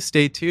definitely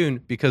stay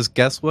tuned, because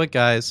guess what,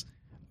 guys?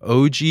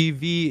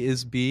 OGV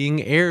is being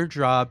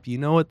airdropped. You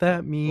know what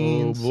that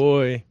means? Oh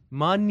boy.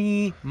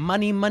 Money,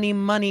 money, money,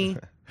 money.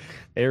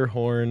 Air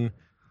horn.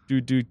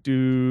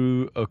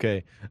 Do.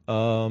 Okay.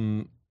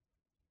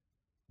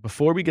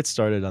 Before we get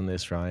started on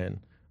this,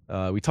 Ryan,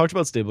 we talked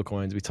about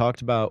stablecoins. We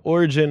talked about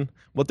Origin,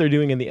 what they're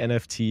doing in the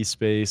NFT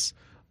space.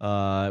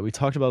 We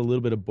talked about a little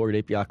bit of Bored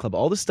Ape Yacht Club.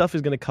 All this stuff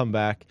is going to come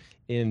back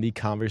in the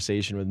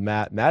conversation with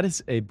Matt. Matt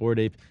is a Bored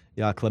Ape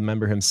Yacht Club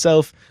member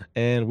himself,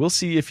 and we'll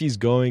see if he's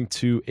going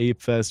to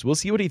Ape Fest. We'll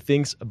see what he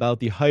thinks about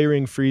the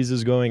hiring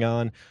freezes going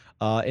on.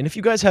 And if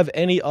you guys have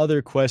any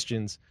other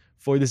questions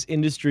for this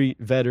industry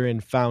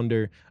veteran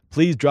founder,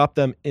 please drop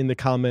them in the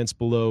comments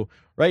below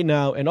right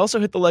now, and also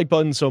hit the like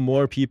button so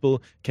more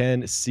people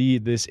can see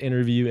this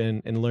interview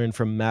and learn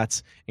from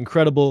Matt's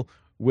incredible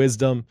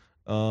wisdom.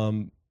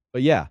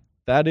 But yeah,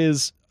 that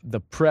is the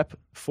prep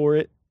for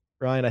it,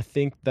 Ryan. I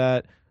think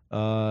that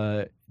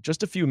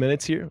just a few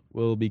minutes here,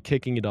 we'll be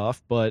kicking it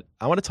off, but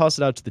I want to toss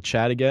it out to the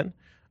chat again.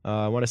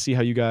 I want to see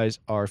how you guys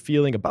are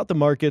feeling about the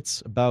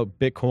markets, about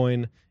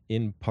Bitcoin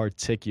in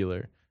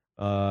particular.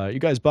 You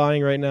guys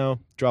buying right now?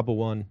 Drop a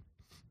 1.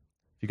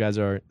 If you guys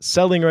are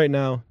selling right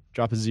now,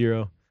 drop a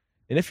 0.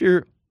 And if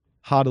you're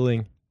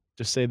hodling,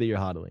 just say that you're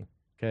hodling.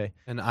 Okay.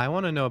 And I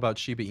want to know about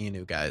Shiba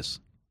Inu,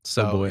 guys.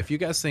 So if you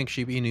guys think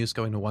Shiba Inu is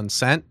going to 1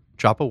 cent,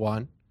 drop a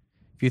 1.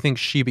 If you think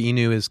Shiba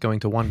Inu is going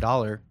to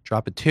 $1,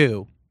 drop a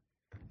 2.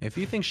 If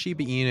you think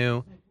Shiba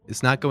Inu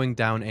is not going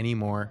down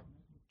anymore,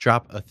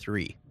 drop a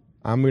 3.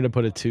 I'm going to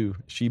put a 2.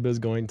 Shiba's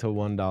going to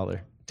 $1.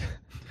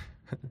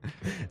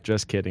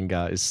 Just kidding,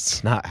 guys.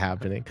 It's not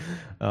happening.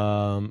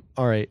 All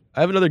right.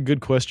 I have another good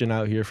question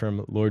out here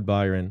from Lord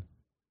Byron.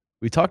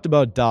 We talked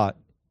about DOT.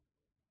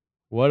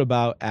 What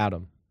about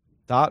Atom?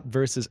 DOT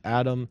versus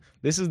Atom.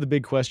 This is the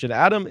big question.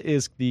 Atom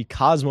is the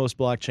Cosmos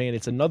blockchain.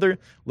 It's another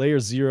layer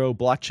 0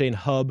 blockchain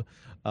hub.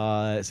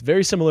 It's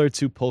very similar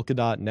to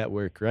Polkadot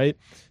Network, right?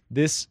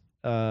 This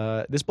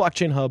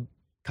blockchain hub,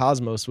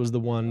 Cosmos, was the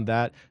one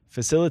that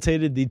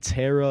facilitated the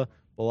Terra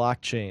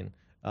blockchain.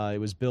 It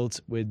was built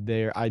with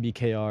their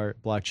IBKR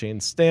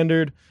blockchain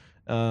standard,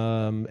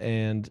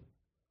 and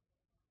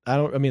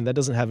that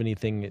doesn't have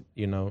anything,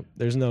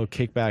 there's no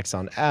kickbacks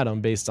on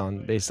Atom based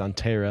on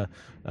Terra.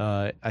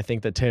 I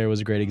think that Terra was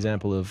a great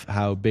example of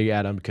how big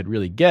Atom could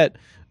really get.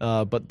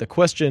 But the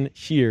question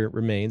here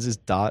remains is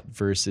DOT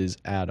versus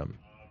Atom.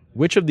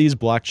 Which of these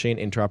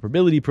blockchain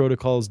interoperability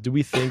protocols do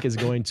we think is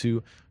going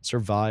to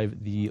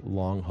survive the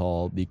long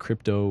haul, the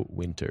crypto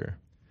winter?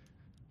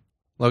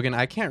 Logan,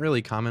 I can't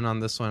really comment on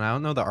this one. I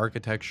don't know the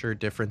architecture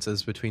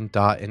differences between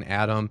DOT and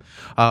Atom,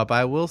 but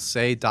I will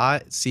say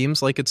DOT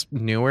seems like it's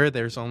newer.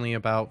 There's only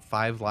about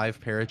 5 live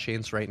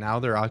parachains right now.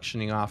 They're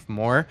auctioning off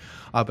more,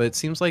 but it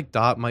seems like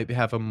DOT might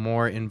have a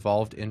more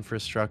involved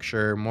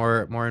infrastructure,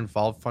 more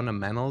involved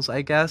fundamentals,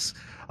 I guess.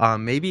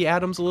 Maybe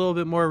Atom's a little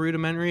bit more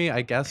rudimentary,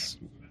 I guess.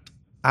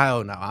 I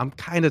don't know. I'm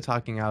kind of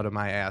talking out of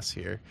my ass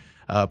here.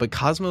 But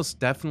Cosmos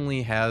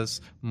definitely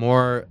has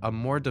a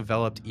more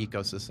developed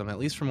ecosystem, at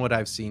least from what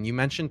I've seen. You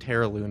mentioned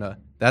Terra Luna.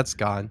 That's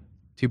gone.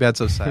 Too bad,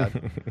 so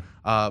sad.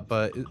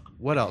 But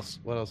what else?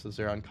 What else is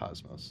there on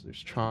Cosmos?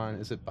 There's Tron.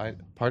 Is it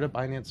part of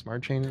Binance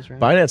Smart Chain?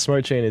 Binance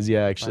Smart Chain is,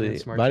 actually.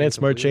 Binance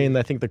Smart Chain,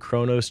 I think the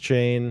Chronos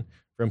chain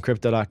from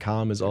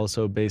Crypto.com is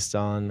also based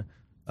on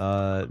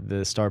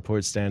the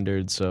Starport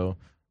standard. So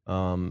I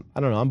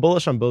don't know. I'm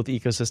bullish on both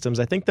ecosystems.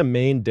 I think the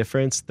main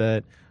difference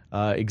that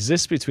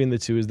exists between the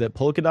two is that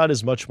Polkadot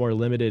is much more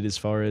limited as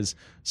far as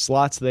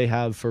slots they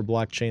have for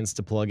blockchains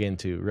to plug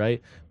into, right?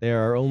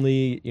 There are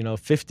only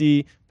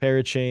 50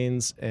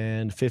 parachains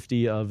and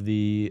 50 of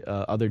the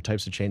other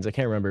types of chains. I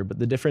can't remember, but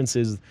the difference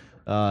is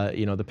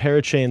the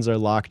parachains are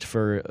locked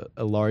for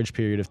a large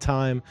period of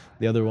time.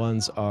 The other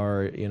ones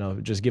are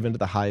just given to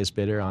the highest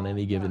bidder on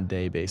any given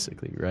day,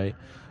 basically, right?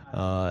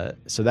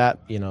 So that,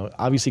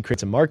 obviously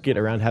creates a market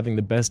around having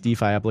the best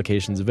DeFi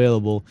applications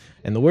available,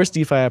 and the worst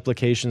DeFi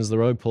applications, the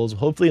rug pulls,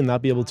 will hopefully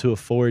not be able to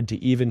afford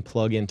to even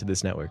plug into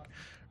this network,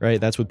 right?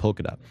 That's with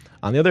Polkadot.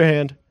 On the other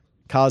hand,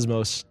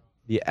 Cosmos,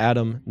 the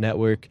Atom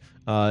network,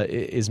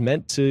 is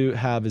meant to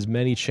have as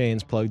many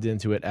chains plugged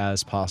into it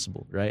as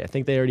possible, right? I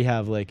think they already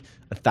have like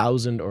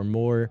 1,000 or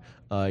more,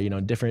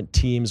 different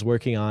teams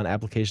working on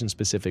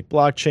application-specific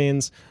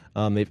blockchains.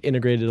 They've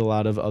integrated a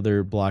lot of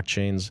other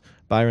blockchains.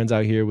 Byron's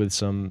out here with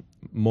some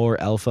more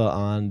alpha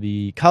on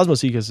the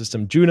Cosmos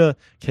ecosystem. Juna,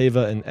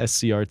 Kava, and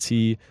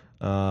SCRT,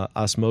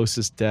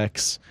 Osmosis,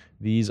 DEX,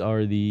 These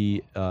are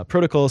the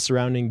protocols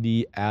surrounding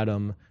the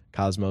Atom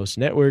Cosmos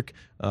network.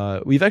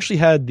 We've actually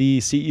had the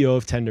CEO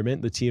of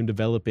Tendermint, the team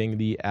developing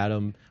the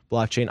Atom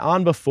blockchain,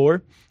 on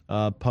before.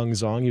 Peng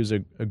Zong, he was a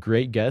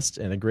great guest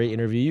and a great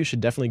interview. You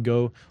should definitely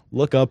go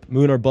look up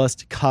Moon or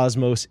Bust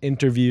Cosmos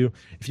interview.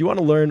 If you want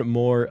to learn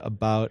more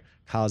about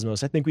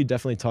Cosmos, I think we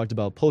definitely talked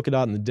about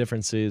Polkadot and the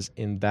differences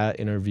in that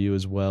interview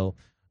as well.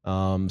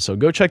 So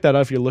go check that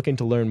out if you're looking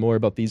to learn more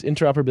about these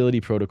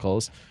interoperability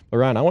protocols. But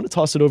Ryan, I want to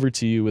toss it over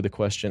to you with a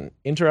question.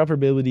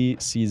 Interoperability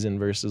season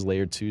versus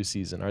layer 2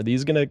 season. Are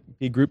these going to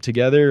be grouped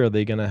together? Are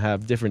they going to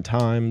have different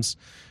times?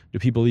 Do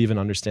people even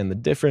understand the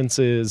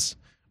differences?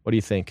 What do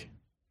you think?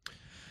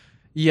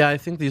 Yeah, I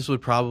think these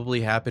would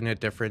probably happen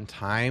at different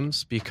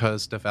times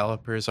because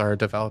developers are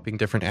developing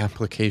different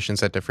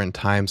applications at different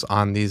times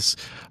on these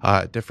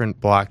different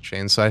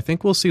blockchains. So I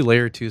think we'll see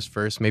layer 2s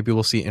first. Maybe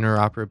we'll see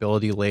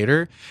interoperability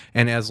later.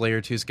 And as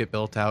layer 2s get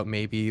built out,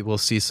 maybe we'll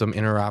see some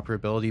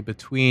interoperability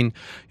between,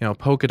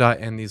 Polkadot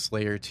and these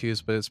layer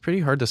 2s. But it's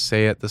pretty hard to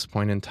say at this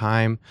point in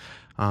time.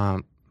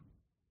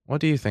 What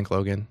do you think,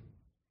 Logan?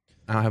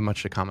 I don't have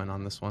much to comment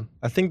on this one.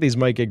 I think these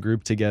might get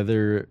grouped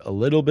together a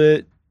little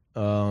bit.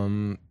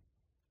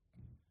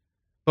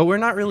 But we're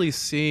not really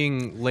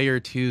seeing layer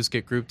 2s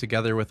get grouped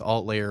together with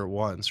alt layer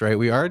 1s, right?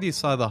 We already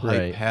saw the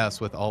hype pass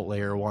with alt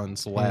layer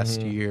 1s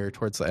last year,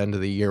 towards the end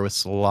of the year with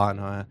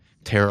Solana,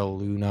 Terra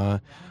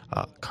Luna,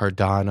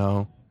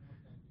 Cardano.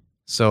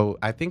 So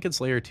I think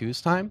it's layer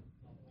 2's time,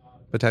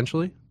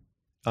 potentially.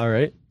 All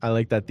right. I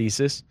like that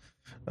thesis.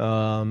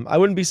 I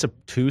wouldn't be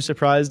too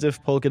surprised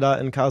if Polkadot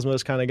and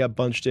Cosmos kind of got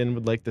bunched in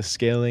with like the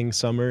scaling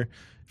summer,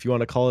 if you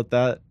want to call it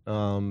that.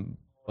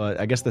 But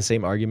I guess the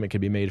same argument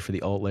could be made for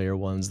the alt layer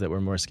ones that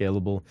were more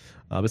scalable.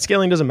 But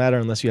scaling doesn't matter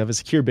unless you have a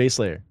secure base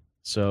layer.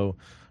 So,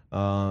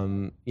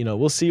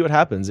 we'll see what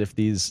happens if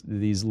these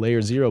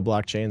layer 0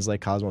 blockchains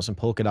like Cosmos and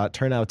Polkadot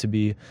turn out to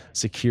be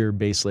secure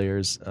base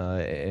layers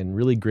and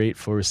really great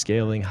for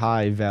scaling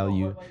high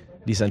value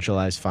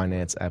decentralized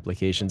finance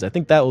applications. I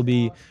think that will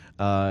be,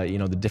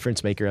 the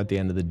difference maker at the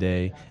end of the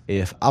day.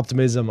 If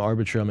Optimism,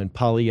 Arbitrum, and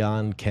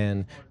Polygon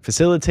can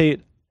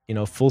facilitate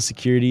full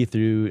security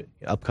through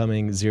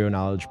upcoming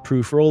zero-knowledge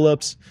proof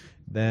rollups,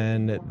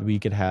 then we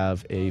could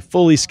have a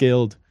fully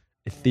scaled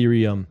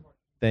Ethereum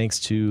thanks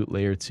to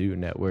layer 2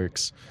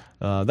 networks.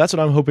 That's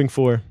what I'm hoping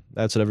for.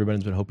 That's what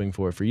everybody's been hoping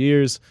for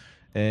years,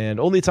 and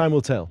only time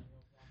will tell.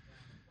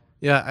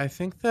 Yeah, I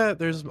think that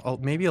there's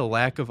maybe a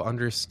lack of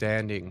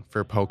understanding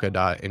for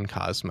Polkadot and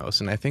Cosmos,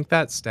 and I think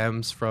that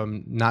stems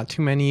from not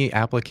too many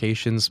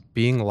applications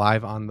being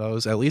live on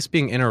those, at least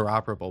being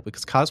interoperable,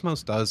 because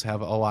Cosmos does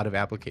have a lot of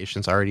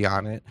applications already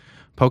on it.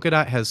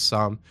 Polkadot has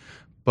some,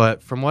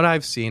 but from what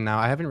I've seen now,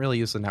 I haven't really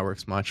used the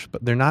networks much,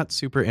 but they're not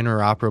super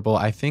interoperable.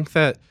 I think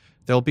that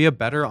there'll be a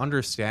better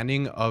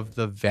understanding of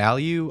the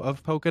value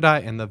of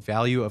Polkadot and the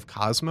value of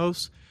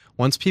Cosmos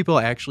once people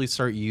actually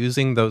start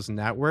using those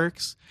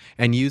networks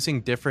and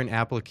using different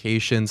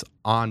applications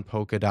on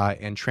Polkadot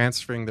and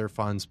transferring their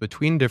funds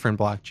between different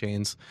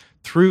blockchains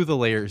through the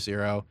layer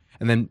 0,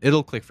 and then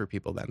it'll click for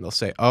people. Then they'll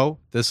say, oh,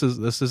 this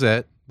is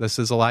it. This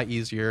is a lot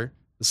easier.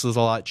 This is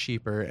a lot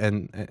cheaper.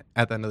 And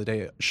at the end of the day,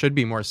 it should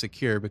be more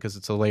secure because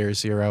it's a layer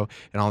 0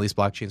 and all these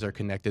blockchains are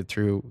connected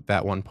through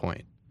that one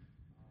point.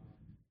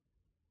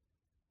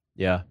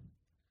 Yeah.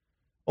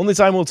 Only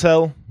time will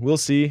tell. We'll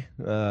see.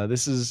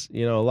 This is,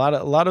 a lot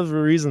of the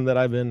reason that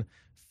I've been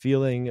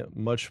feeling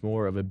much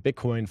more of a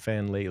Bitcoin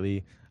fan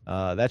lately.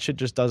 That shit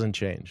just doesn't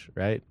change,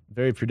 right?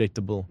 Very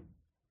predictable,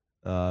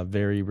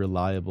 very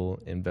reliable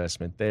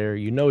investment there.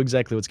 You know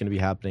exactly what's going to be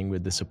happening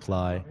with the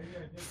supply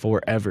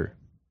forever,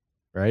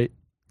 right?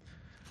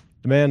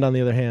 Demand, on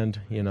the other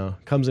hand,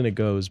 comes and it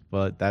goes,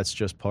 but that's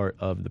just part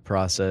of the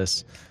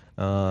process.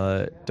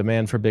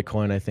 Demand for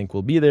Bitcoin, I think,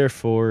 will be there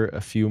for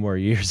a few more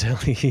years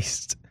at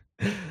least.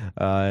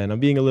 And I'm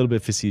being a little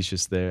bit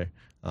facetious there.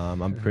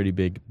 I'm a pretty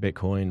big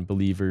Bitcoin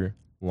believer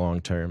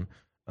long term.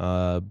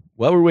 While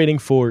we're waiting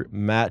for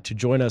Matt to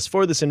join us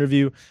for this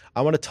interview,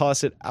 I want to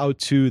toss it out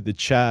to the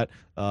chat.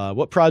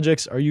 What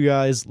projects are you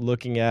guys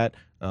looking at?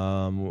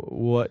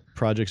 What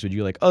projects would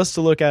you like us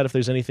to look at? If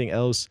there's anything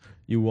else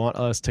you want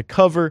us to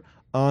cover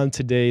on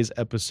today's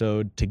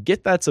episode, to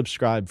get that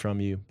subscribe from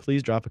you,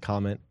 please drop a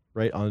comment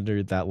right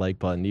under that like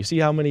button. You see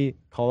how many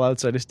call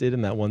outs I just did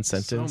in that one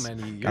sentence? So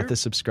many. Got the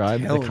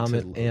subscribe, the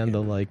comment, and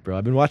the like, bro.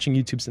 I've been watching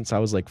YouTube since I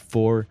was like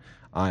 4.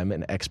 I'm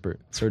an expert,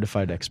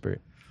 certified expert.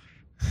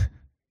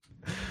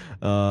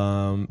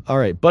 All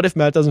right. But if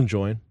Matt doesn't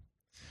join,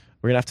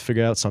 we're going to have to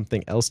figure out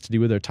something else to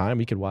do with our time.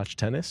 We could watch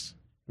tennis.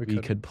 We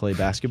could play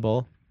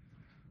basketball.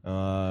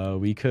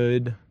 We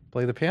could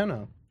play the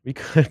piano. We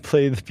could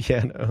play the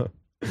piano.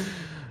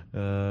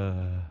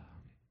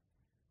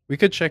 We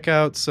could check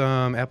out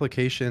some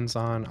applications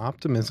on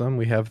Optimism.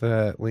 We have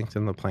that linked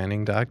in the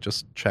planning doc.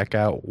 Just check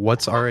out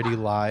what's already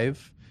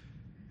live,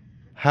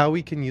 how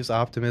we can use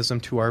Optimism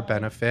to our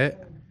benefit,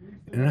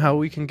 and how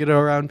we can get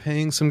around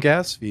paying some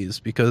gas fees,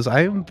 because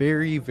I am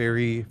very,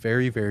 very,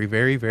 very, very,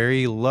 very,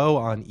 very low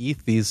on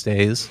ETH these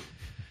days.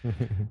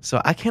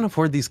 So I can't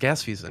afford these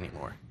gas fees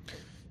anymore.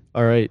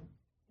 All right.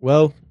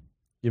 Well,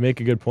 you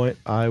make a good point.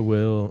 I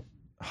will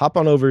hop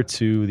on over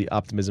to the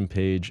Optimism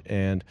page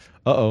and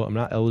I'm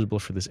not eligible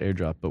for this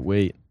airdrop, but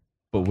wait.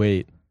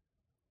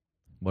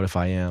 What if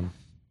I am?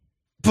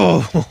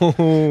 Boom!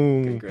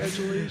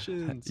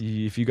 Congratulations.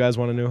 If you guys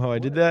want to know how I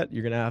did that,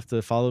 you're going to have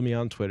to follow me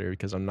on Twitter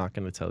because I'm not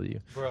going to tell you.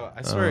 Bro,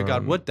 I swear to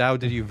God, what DAO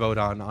did you vote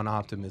on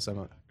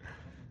Optimism?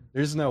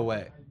 There's no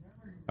way.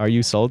 Are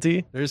you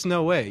salty? There's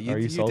no way. You, Are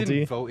you you salty?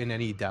 didn't vote in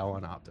any DAO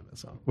on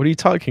Optimism. What are you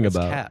talking It's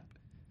about? cap.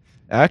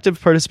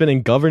 Active participant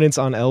in governance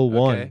on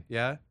L1. Okay,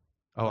 yeah.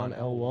 Oh, On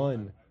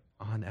L1.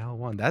 On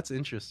L1. That's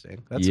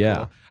interesting. That's Yeah.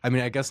 cool. I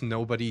mean, I guess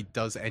nobody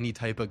does any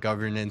type of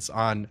governance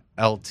on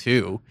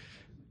L2.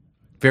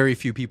 Very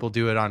few people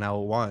do it on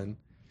L1.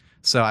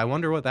 So I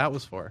wonder what that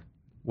was for.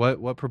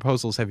 What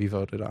proposals have you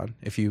voted on,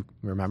 if you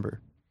remember?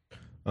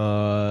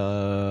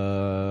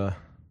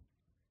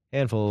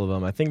 Handful of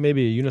them. I think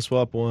maybe a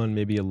Uniswap one,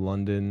 maybe a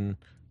London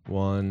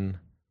one,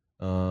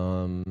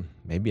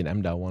 maybe an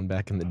MDAO one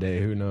back in the day.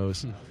 Who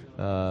knows?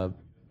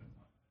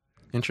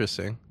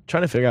 Interesting.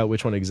 Trying to figure out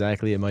which one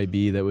exactly it might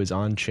be that was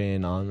on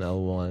chain on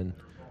L1.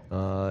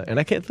 And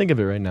I can't think of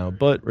it right now.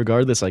 But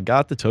regardless, I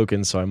got the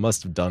token, so I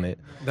must have done it.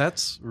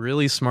 That's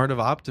really smart of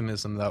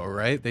Optimism, though,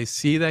 right? They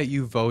see that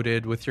you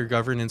voted with your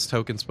governance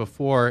tokens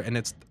before, and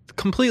it's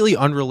completely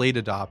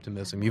unrelated to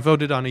Optimism. You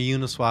voted on a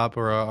Uniswap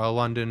or a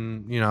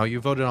London, you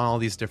voted on all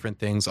these different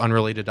things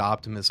unrelated to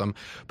Optimism.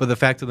 But the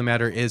fact of the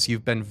matter is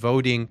you've been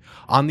voting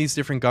on these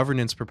different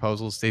governance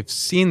proposals. They've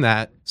seen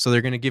that, so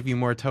they're going to give you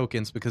more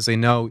tokens because they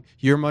know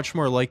you're much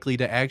more likely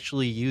to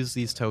actually use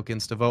these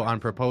tokens to vote on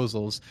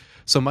proposals.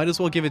 So might as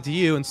well give it to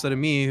you instead of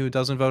me, who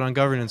doesn't vote on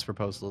governance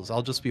proposals.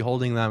 I'll just be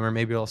holding them, or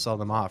maybe I'll sell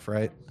them off,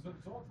 right?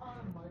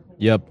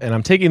 Yep. And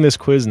I'm taking this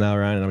quiz now,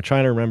 Ryan, and I'm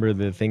trying to remember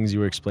the things you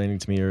were explaining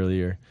to me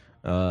earlier.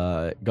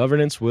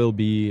 Governance will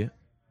be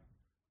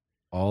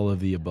all of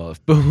the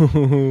above.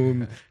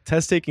 Boom.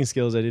 Test taking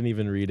skills. I didn't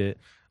even read it.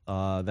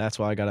 That's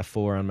why I got a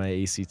 4 on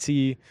my ACT.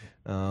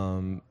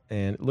 And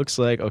it looks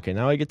like, okay,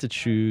 now I get to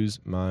choose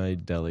my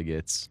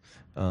delegates.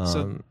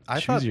 So I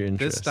choose thought your this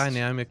interest.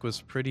 dynamic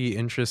was pretty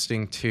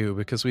interesting too,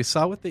 because we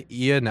saw with the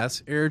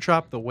ENS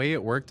airdrop, the way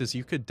it worked is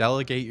you could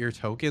delegate your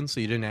tokens, so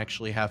you didn't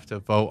actually have to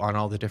vote on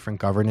all the different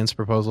governance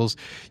proposals.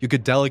 You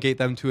could delegate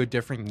them to a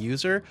different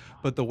user,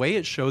 but the way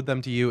it showed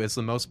them to you is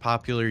the most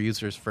popular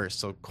users first.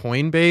 So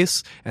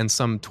Coinbase and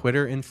some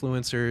Twitter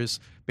influencers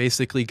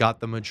basically got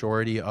the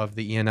majority of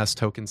the ENS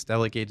tokens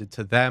delegated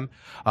to them,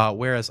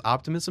 whereas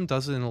Optimism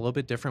does it in a little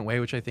bit different way,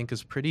 which I think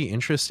is pretty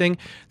interesting.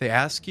 They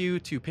ask you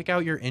to pick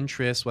out your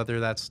interests, whether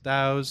that's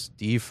DAOs,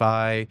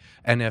 DeFi,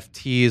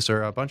 NFTs,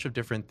 or a bunch of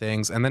different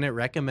things, and then it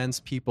recommends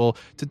people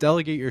to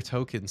delegate your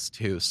tokens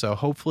to. So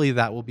hopefully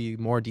that will be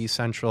more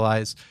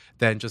decentralized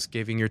than just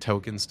giving your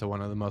tokens to one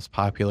of the most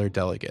popular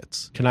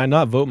delegates. Can I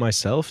not vote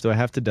myself? Do I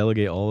have to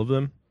delegate all of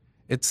them?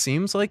 It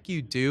seems like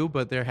you do,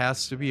 but there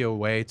has to be a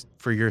way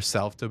for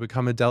yourself to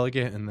become a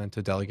delegate and then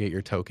to delegate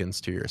your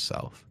tokens to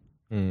yourself.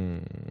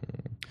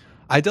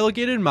 I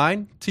delegated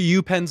mine to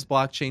UPenn's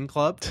blockchain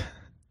club.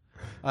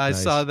 I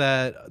Nice. saw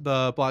that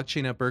the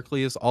blockchain at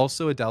Berkeley is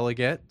also a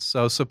delegate,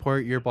 so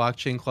support your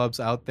blockchain clubs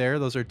out there.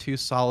 Those are two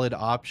solid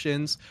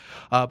options.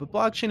 But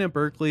blockchain at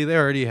Berkeley, they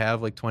already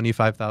have like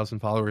 25,000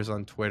 followers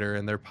on Twitter,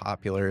 and they're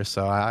popular,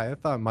 so I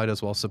thought might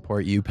as well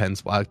support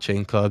UPenn's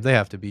blockchain club. They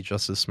have to be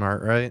just as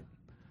smart, right?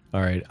 All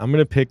right, I'm going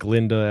to pick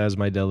Linda as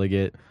my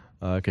delegate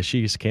because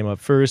she just came up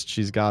first.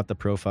 She's got the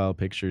profile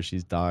picture.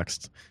 She's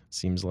doxed.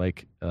 Seems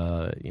like,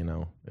 a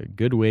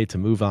good way to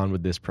move on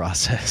with this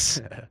process.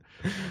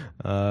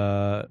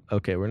 Okay,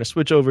 we're going to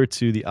switch over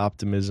to the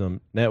Optimism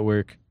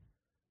network.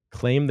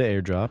 Claim the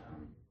airdrop.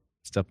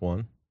 Step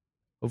 1.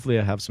 Hopefully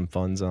I have some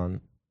funds on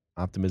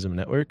Optimism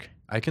network.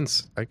 I can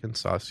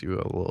sauce you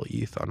a little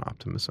ETH on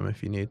Optimism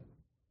if you need.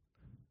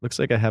 Looks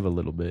like I have a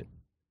little bit.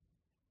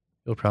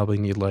 You'll probably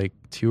need like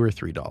 $2 or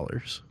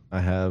 $3. I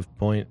have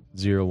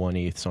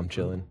 0.01 ETH, so I'm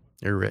chilling.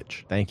 You're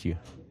rich. Thank you.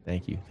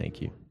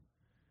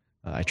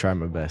 I try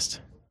my best.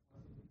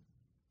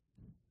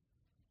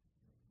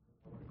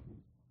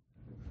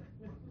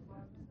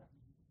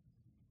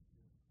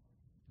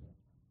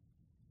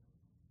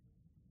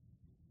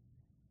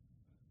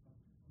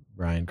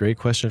 Ryan, great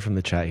question from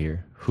the chat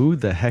here. Who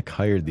the heck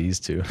hired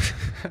these two?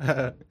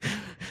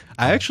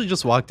 I actually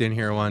just walked in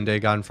here one day,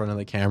 got in front of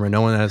the camera.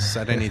 No one has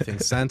said anything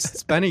since.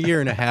 It's been a year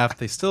and a half.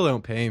 They still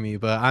don't pay me,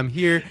 but I'm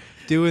here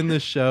doing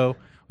this show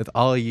with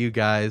all of you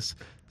guys.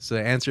 So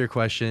to answer your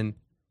question,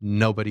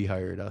 nobody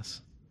hired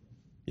us.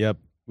 Yep,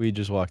 we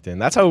just walked in.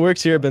 That's how it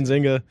works here at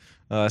Benzinga.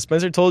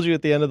 Spencer told you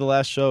at the end of the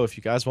last show, if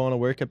you guys want to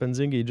work at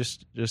Benzinga, you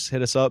just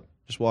hit us up.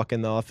 Just walk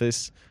in the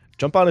office,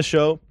 jump on a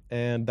show,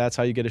 and that's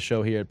how you get a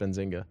show here at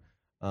Benzinga.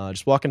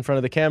 Just walk in front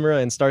of the camera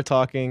and start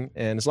talking,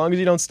 and as long as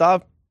you don't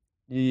stop,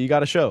 you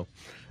got a show.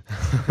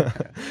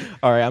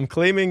 All right, I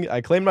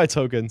claimed my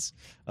tokens.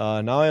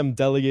 Now I am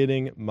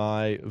delegating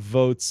my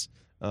votes.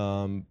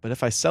 But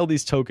if I sell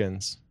these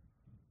tokens,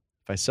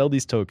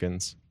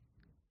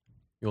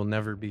 You'll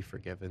never be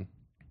forgiven.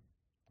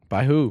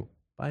 by who?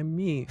 by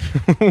me.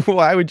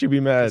 Why would you be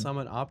mad? Because I'm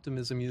an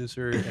Optimism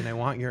user and I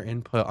want your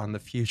input on the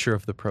future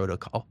of the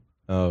protocol.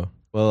 Oh,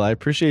 well, I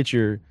appreciate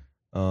your,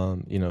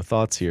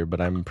 thoughts here, but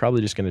I'm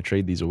probably just going to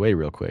trade these away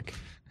real quick.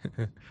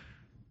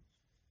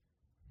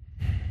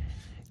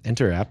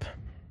 Enter app.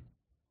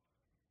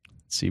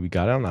 Let's see, we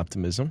got it on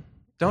Optimism.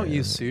 Don't Yeah.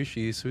 use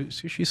Sushi.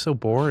 Sushi's so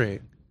boring.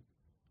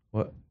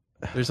 What?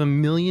 There's a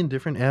million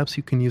different apps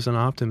you can use on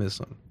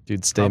Optimism.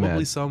 Dude, stay Probably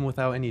mad. some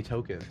without any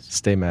tokens.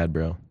 Stay mad,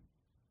 bro.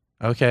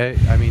 Okay,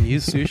 I mean,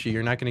 use Sushi.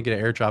 You're not going to get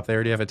an airdrop. They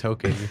already have a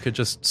token. You could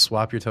just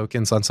swap your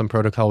tokens on some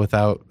protocol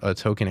without a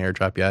token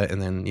airdrop yet, and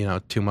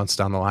then 2 months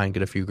down the line,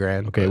 get a few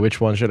grand. Okay, But-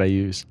 which one should I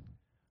use?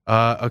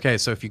 Okay,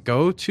 so if you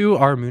go to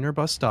our Mooner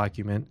Bus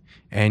document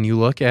and you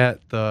look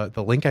at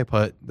the link I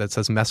put that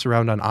says "mess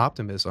around on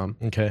Optimism,"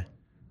 Okay.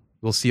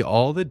 we'll see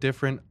all the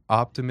different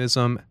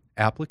Optimism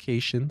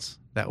applications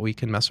that we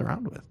can mess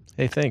around with.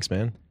 Hey, thanks,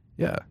 man.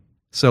 Yeah.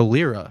 So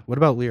Lyra, what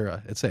about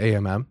Lyra? It's an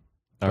AMM.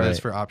 All But it's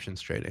right. for options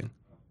trading.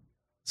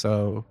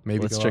 So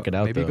maybe Let's go, check it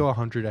out, Maybe though. go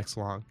 100x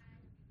long.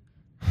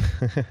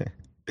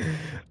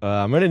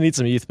 I'm going to need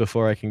some ETH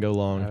before I can go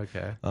long.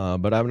 Okay.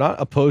 But I'm not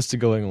opposed to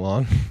going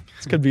long.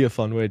 This could be a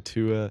fun way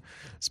to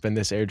spend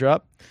this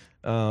airdrop.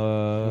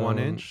 1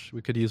 inch.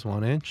 We could use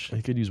 1 inch. I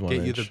could use 1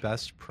 Get inch. you the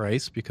best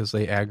price because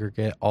they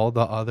aggregate all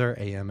the other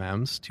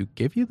AMMs to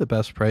give you the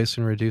best price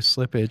and reduce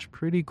slippage.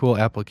 Pretty cool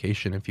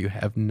application. If you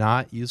have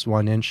not used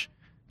 1 inch,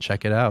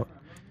 check it out.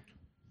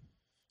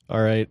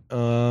 All right.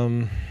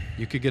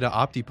 You could get an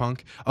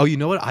OptiPunk. Oh, you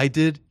know what I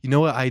did? You know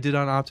what I did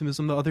on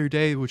Optimism the other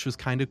day, which was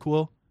kind of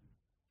cool?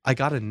 I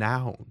got a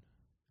noun.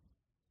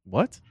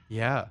 What?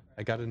 Yeah,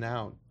 I got a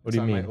noun. What do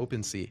you It's on mean? My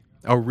OpenSea.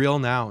 A real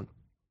noun.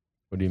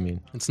 What do you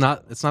mean? It's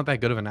not that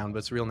good of a noun, but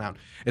it's a real noun.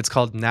 It's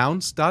called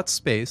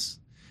nouns.space.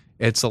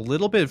 It's a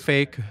little bit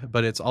fake,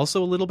 but it's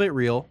also a little bit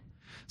real.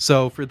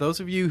 So for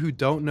those of you who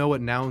don't know what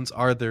nouns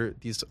are, they're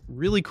these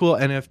really cool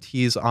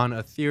NFTs on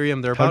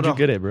Ethereum. They're How'd about you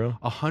get it, bro?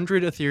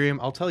 100 Ethereum.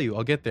 I'll tell you,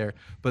 I'll get there.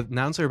 But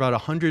nouns are about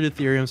 100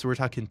 Ethereum, so we're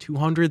talking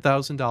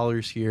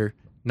 $200,000 here.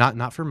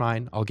 Not for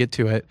mine. I'll get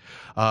to it.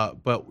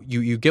 But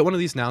you get one of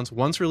these nouns.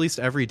 Once released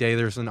every day,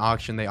 there's an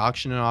auction. They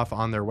auction it off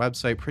on their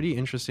website. Pretty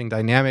interesting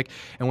dynamic.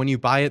 And when you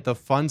buy it, the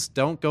funds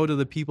don't go to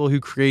the people who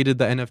created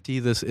the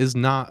NFT. This is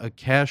not a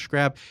cash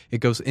grab. It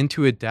goes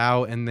into a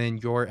DAO, and then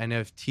your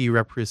NFT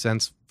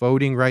represents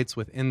voting rights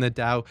within the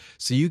DAO.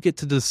 So you get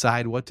to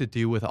decide what to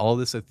do with all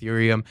this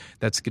Ethereum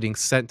that's getting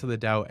sent to the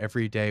DAO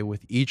every day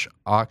with each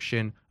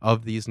auction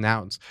of these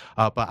nouns.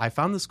 But I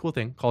found this cool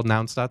thing called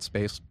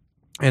nouns.space.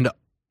 And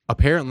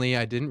apparently,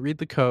 I didn't read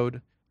the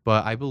code,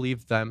 but I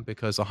believed them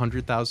because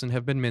 100,000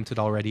 have been minted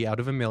already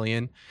out of 1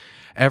 million.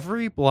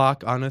 Every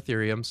block on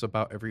Ethereum, so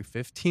about every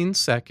 15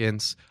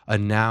 seconds, a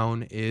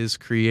noun is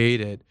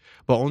created.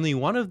 But only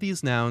one of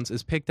these nouns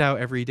is picked out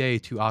every day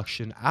to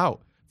auction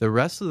out. The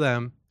rest of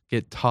them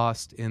get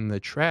tossed in the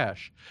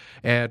trash.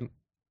 And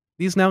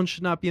these nouns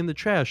should not be in the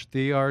trash.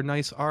 They are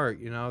nice art,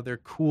 they're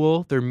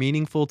cool, they're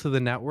meaningful to the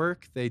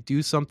network. They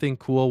do something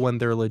cool when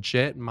they're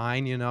legit.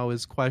 Mine,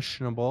 is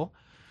questionable.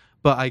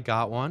 But I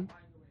got one,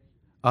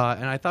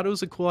 and I thought it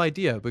was a cool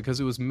idea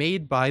because it was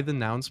made by the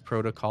Nouns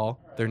protocol.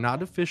 They're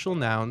not official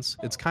nouns.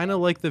 It's kind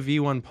of like the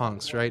V1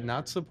 Punks, right?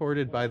 Not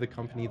supported by the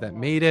company that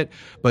made it,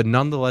 but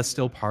nonetheless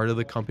still part of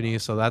the company.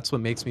 So that's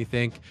what makes me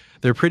think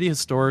they're pretty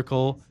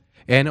historical,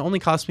 and it only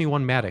cost me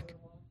 1 Matic.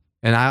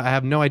 And I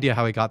have no idea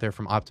how I got there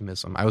from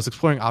Optimism. I was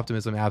exploring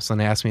Optimism apps, and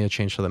they asked me to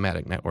change to the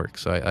Matic network,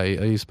 so I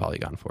used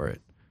Polygon for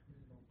it.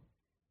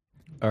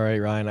 All right,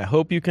 Ryan. I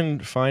hope you can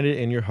find it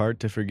in your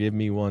heart to forgive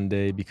me one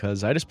day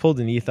because I just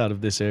pulled an ETH out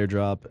of this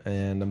airdrop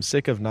and I'm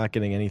sick of not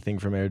getting anything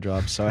from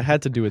airdrops. So I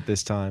had to do it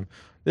this time.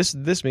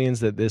 This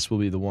means that this will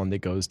be the one that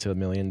goes to $1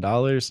 million.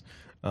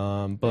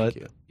 But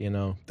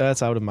you.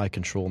 That's out of my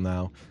control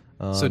now.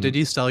 So did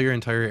you sell your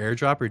entire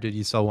airdrop, or did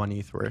you sell 1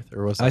 ETH worth,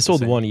 or was that I the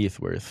sold same? 1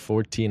 ETH worth,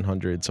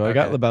 1,400. So I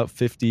got Okay. about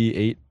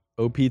 58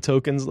 OP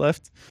tokens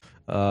left.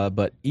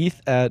 But ETH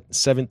at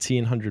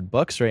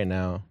 $1,700 right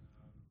now.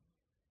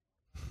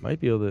 Might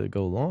be able to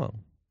go long.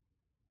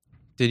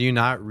 Did you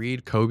not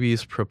read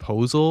Kobe's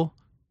proposal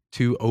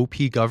to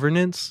OP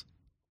governance?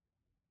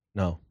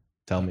 No,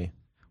 tell me.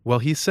 Well,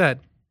 he said,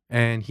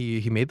 and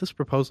he made this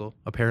proposal,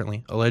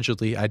 apparently,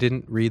 allegedly. I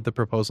didn't read the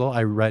proposal.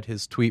 I read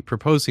his tweet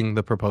proposing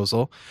the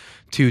proposal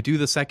to do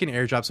the second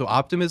airdrop. So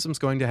Optimism's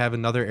going to have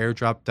another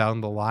airdrop down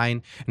the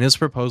line. And his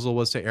proposal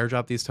was to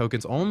airdrop these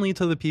tokens only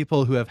to the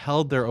people who have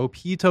held their OP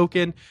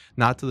token,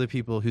 not to the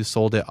people who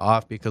sold it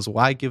off. Because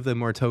why give them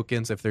more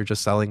tokens if they're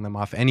just selling them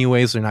off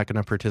anyways? They're not going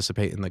to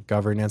participate in the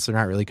governance. They're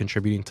not really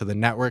contributing to the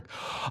network.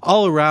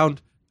 All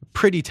around,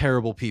 pretty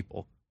terrible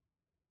people.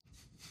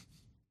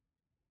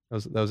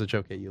 That was a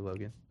joke at you,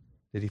 Logan.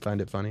 Did he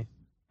find it funny?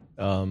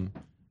 I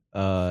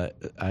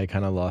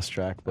kind of lost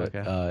track, but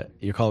Okay.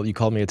 you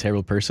called me a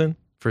terrible person.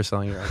 For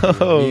selling your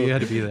Oh. idea. You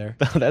had to be there.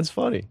 That's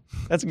funny.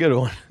 That's a good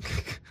one.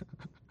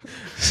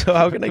 So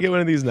how can I get one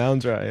of these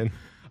nouns, Ryan?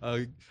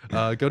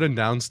 Go to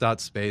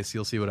nouns.space.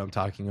 You'll see what I'm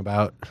talking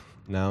about.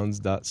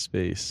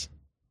 Nouns.space.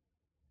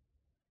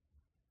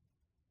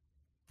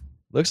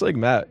 Looks like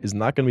Matt is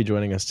not going to be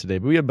joining us today,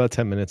 but we have about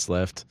 10 minutes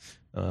left,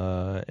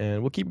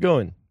 and we'll keep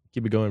going.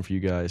 Keep it going for you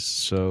guys.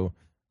 So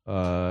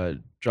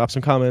drop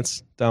some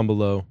comments down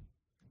below.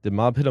 Did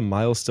Mob hit a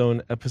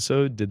milestone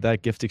episode? Did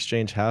that gift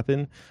exchange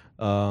happen?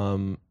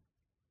 I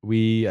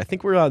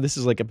think we're this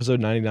is like episode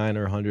 99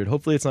 or 100.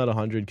 Hopefully it's not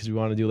 100 because we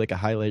want to do like a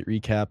highlight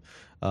recap.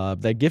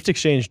 That gift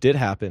exchange did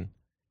happen.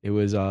 It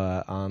was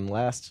on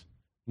last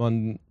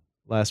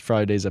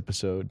Friday's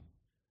episode.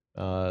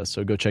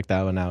 So go check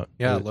that one out.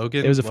 Yeah,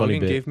 It was a funny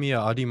Logan bit. gave me a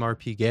Audemars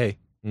Piguet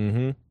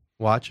Mm-hmm.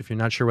 watch. If you're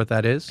not sure what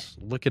that is,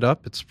 look it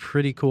up. It's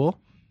pretty cool.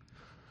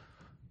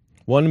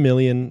 1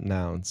 million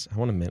nouns. I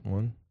want to mint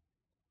one.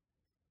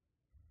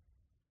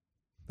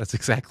 That's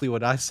exactly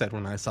what I said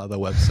when I saw the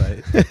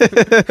website.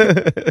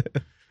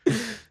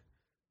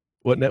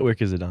 What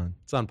network is it on?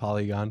 It's on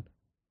Polygon.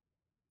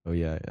 Oh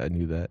yeah, I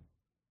knew that.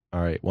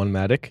 All right, one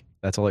Matic.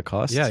 That's all it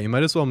costs. Yeah, you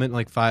might as well mint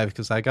like 5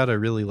 because I got a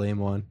really lame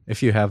one.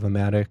 If you have a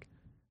Matic.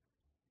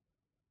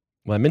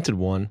 Well, I minted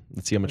one.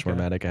 Let's see how much more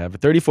Okay. Matic I have.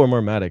 34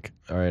 more Matic.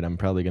 All right, I'm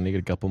probably gonna get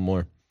a couple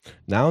more.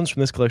 Nouns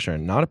from this collection are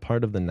not a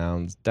part of the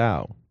Nouns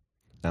DAO.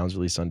 Nouns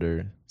released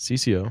under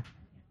CCO,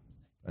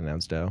 a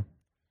Nouns DAO.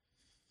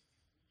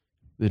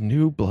 The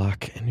new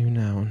block and new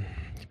noun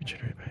can be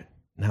generated by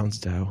Nouns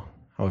DAO.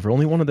 However,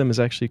 only one of them is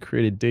actually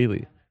created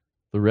daily.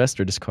 The rest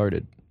are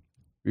discarded.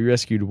 We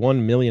rescued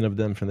 1 million of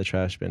them from the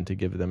trash bin to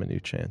give them a new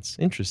chance.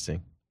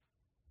 Interesting.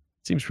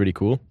 Seems pretty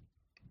cool.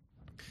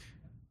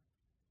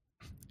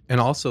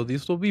 And also,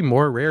 these will be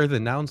more rare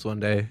than nouns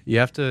one day. You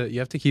have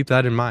to keep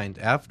that in mind.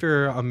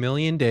 After 1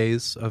 million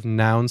days of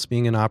nouns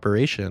being in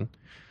operation,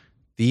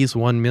 these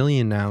 1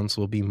 million nouns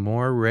will be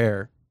more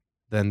rare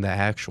than the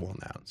actual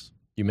nouns.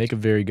 You make a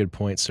very good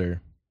point, sir.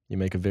 You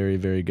make a very,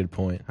 very good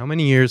point. How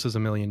many years is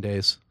 1 million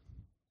days?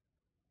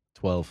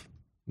 12.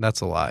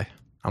 That's a lie.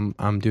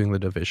 I'm doing the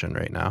division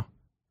right now.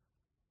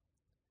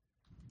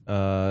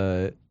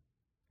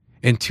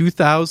 In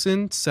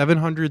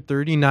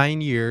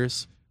 2,739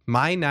 years,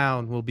 my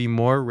noun will be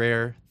more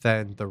rare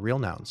than the real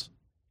nouns.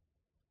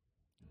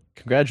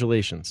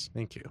 Congratulations.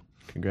 Thank you.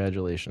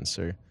 Congratulations,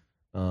 sir.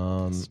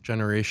 It's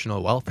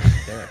generational wealth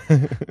right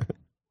there.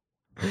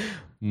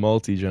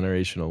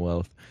 Multi-generational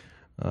wealth.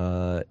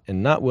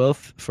 And not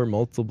wealth for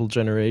multiple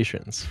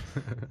generations.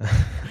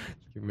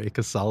 You make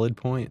a solid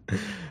point.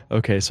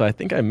 Okay, so I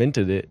think I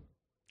minted it.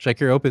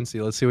 Check your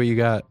OpenSea. Let's see what you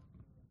got.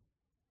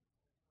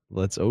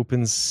 Let's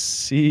open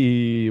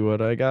see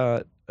what I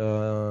got.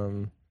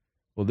 Well,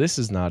 this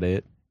is not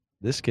it.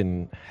 This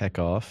can heck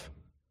off.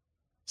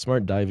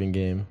 Smart diving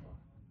game.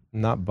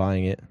 Not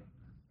buying it.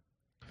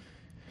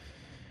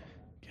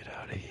 Get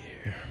out of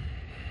here.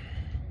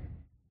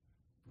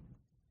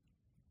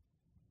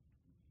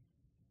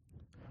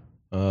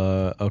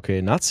 Okay,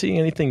 not seeing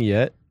anything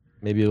yet.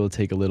 Maybe it'll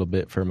take a little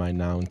bit for my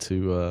noun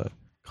to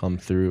come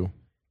through.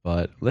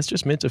 But let's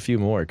just mint a few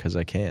more because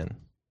I can.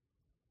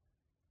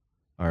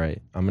 All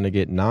right, I'm going to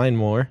get 9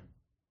 more. And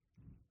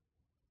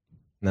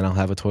then I'll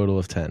have a total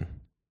of 10.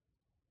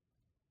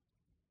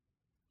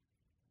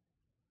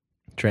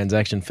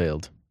 Transaction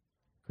failed.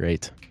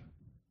 Great.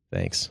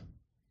 Thanks.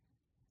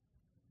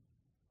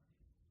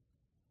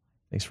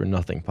 Thanks for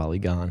nothing,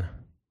 Polygon.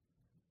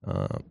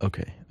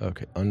 Okay.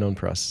 Unknown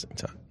processing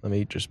time. Let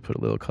me just put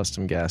a little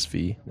custom gas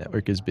fee.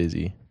 Network is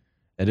busy.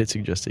 Edit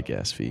suggested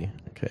gas fee.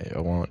 Okay, I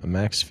want a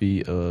max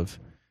fee of,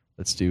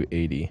 let's do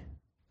 80.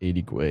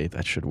 80 Gwei.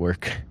 That should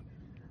work.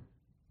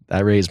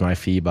 That raised my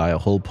fee by a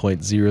whole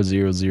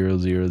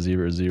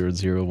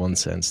 0.00000001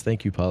 cents.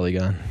 Thank you,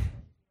 Polygon.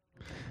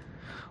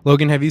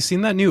 Logan, have you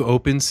seen that new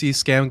OpenSea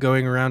scam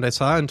going around? I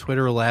saw it on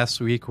Twitter last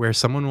week where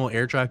someone will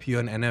airdrop you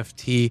an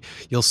NFT.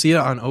 You'll see it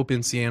on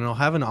OpenSea and it'll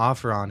have an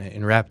offer on it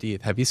in Wrapped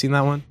ETH. Have you seen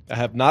that one? I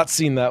have not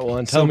seen that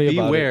one. Tell me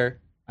about it. Beware.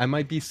 I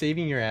might be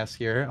saving your ass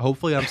here.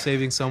 Hopefully I'm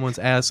saving someone's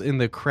ass in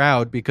the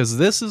crowd because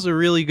this is a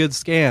really good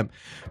scam.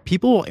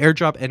 People will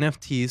airdrop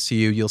NFTs to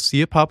you. You'll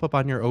see it pop up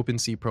on your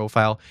OpenSea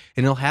profile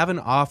and it'll have an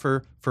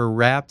offer for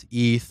Wrapped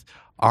ETH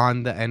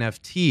on the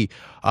NFT.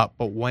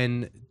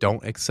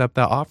 Don't accept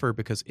that offer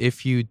because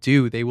if you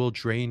do, they will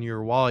drain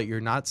your wallet.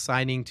 You're not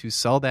signing to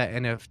sell that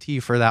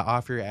NFT for that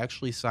offer. You're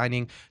actually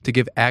signing to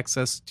give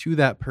access to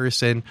that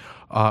person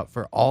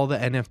for all the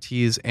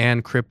NFTs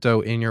and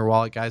crypto in your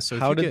wallet, guys. So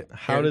how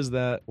does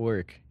that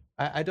work?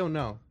 I don't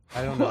know.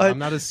 I don't know. What? I'm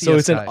not a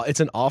CS So guy.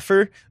 it's an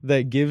offer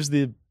that gives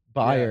the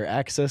buyer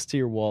access to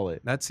your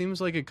wallet. That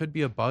seems like it could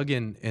be a bug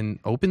in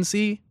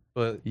OpenSea,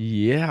 but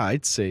Yeah,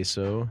 I'd say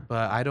so.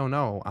 I don't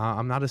know.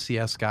 I'm not a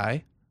CS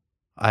guy.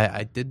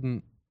 I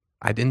didn't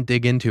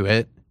dig into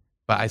it,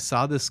 but I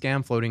saw this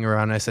scam floating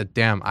around. And I said,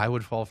 "Damn, I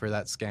would fall for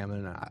that scam."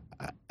 And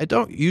I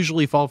don't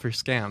usually fall for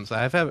scams.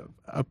 I've had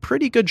a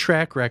pretty good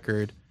track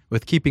record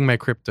with keeping my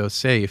crypto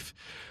safe,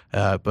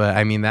 but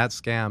I mean that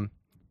scam,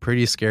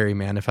 pretty scary,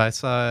 man. If I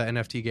saw an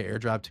NFT get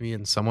airdropped to me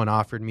and someone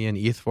offered me an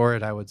ETH for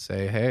it, I would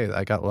say, "Hey,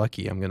 I got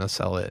lucky. I'm gonna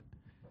sell it."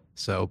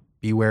 So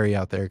be wary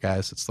out there,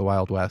 guys. It's the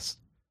Wild West.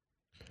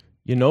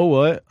 You know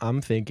what I'm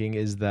thinking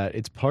is that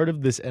it's part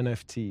of this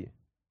NFT.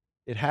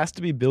 It has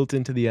to be built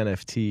into the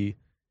NFT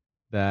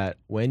that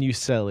when you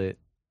sell it,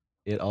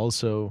 it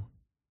also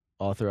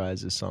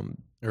authorizes some.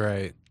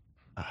 Right.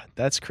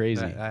 That's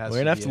crazy. That has We're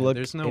gonna have be to it. look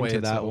There's no into way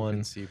it's that an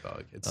one. OpenSea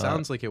bug. It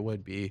sounds like it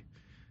would be,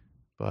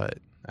 but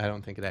I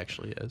don't think it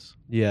actually is.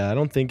 Yeah, I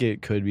don't think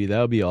it could be.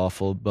 That would be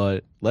awful.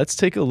 But let's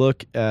take a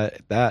look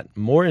at that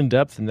more in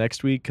depth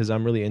next week because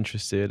I'm really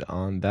interested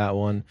on that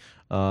one.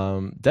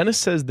 Dennis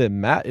says that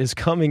Matt is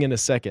coming in a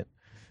second.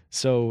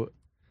 So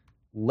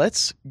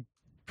let's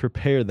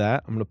prepare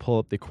that. I'm going to pull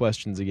up the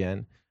questions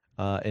again.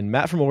 And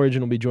Matt from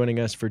Origin will be joining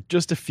us for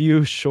just a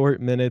few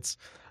short minutes.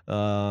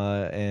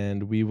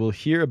 And we will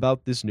hear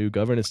about this new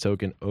governance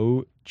token,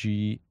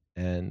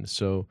 OGN.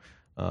 So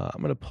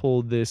I'm going to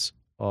pull this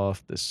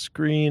off the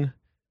screen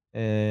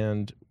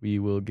and we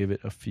will give it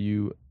a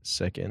few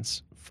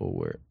seconds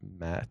for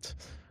Matt.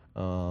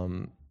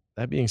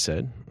 That being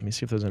said, let me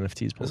see if those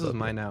NFTs pulled This is up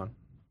my yet. noun.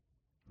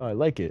 Oh, I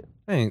like it.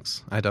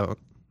 Thanks. I don't.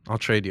 I'll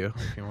trade you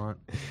if you want.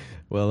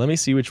 Well, let me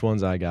see which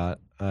ones I got.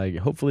 I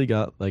hopefully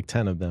got like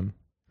 10 of them,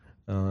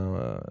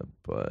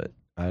 but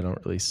I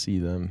don't really see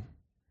them.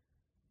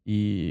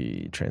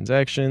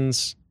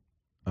 Transactions.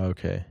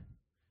 Okay.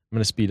 I'm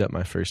going to speed up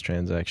my first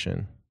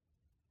transaction.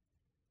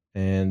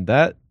 And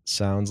that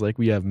sounds like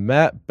we have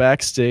Matt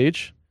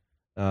backstage.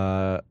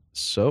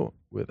 So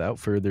without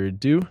further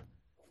ado,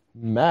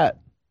 Matt,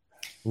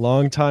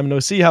 long time no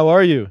see. How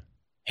are you?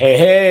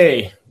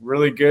 Hey,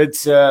 really good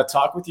to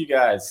talk with you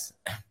guys.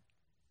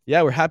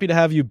 Yeah, we're happy to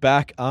have you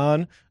back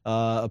on.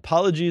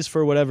 Apologies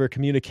for whatever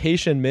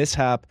communication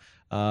mishap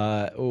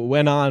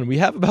went on. We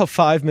have about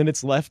 5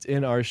 minutes left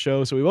in our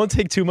show, so we won't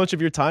take too much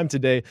of your time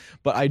today,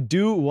 but I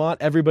do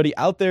want everybody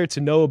out there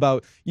to know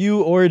about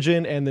you,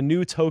 Origin, and the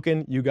new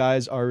token you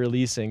guys are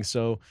releasing.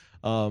 So,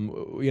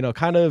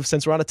 kind of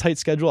since we're on a tight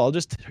schedule, I'll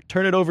just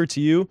turn it over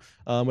to you.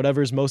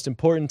 Whatever's most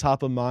important,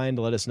 top of mind,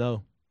 let us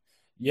know.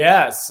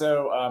 Yeah,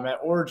 so at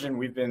Origin,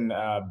 we've been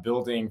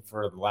building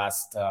for the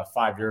last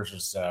 5 years or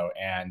so,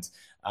 and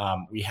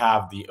we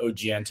have the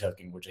OGN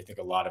token, which I think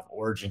a lot of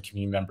Origin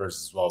community members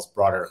as well as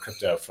broader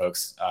crypto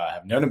folks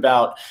have known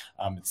about.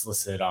 It's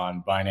listed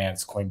on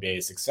Binance,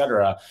 Coinbase,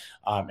 etc.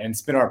 And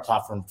it's been our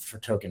platform for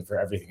token for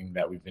everything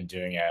that we've been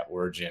doing at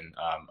Origin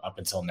up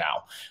until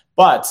now.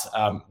 But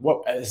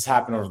what has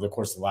happened over the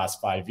course of the last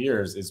 5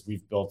 years is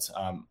we've built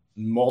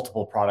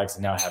multiple products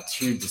and now have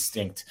two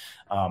distinct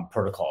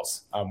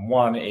protocols.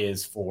 One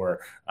is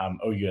for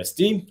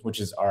OUSD, which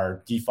is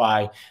our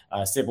DeFi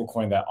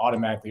stablecoin that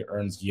automatically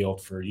earns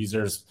yield for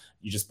users.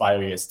 You just buy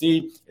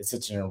OUSD, it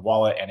sits in your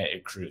wallet, and it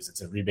accrues.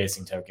 It's a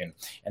rebasing token.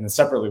 And then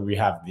separately, we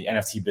have the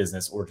NFT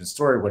business Origin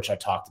Story, which I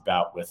talked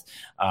about with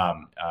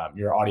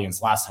your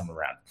audience last time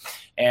around.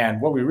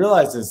 And what we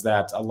realized is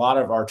that a lot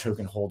of our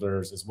token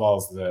holders, as well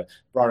as the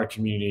broader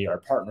community, our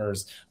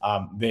partners,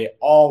 they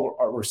all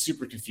were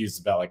super confused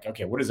about like,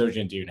 okay, what does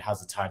OGN do and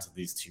how's it tied to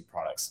these two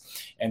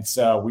products? And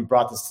so we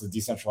brought this to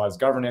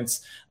decentralized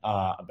governance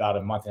about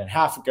a month and a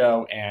half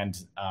ago, and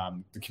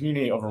the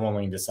community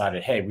overwhelmingly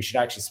decided, hey, we should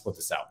actually split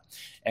this out.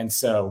 And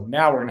so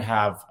now we're going to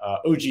have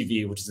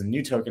OGV, which is a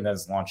new token that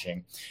is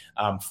launching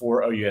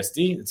for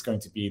OUSD. It's going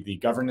to be the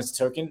governance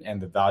token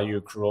and the value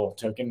accrual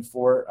token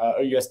for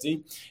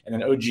OUSD. And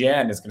then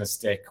OGN is going to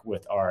stick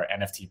with our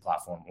NFT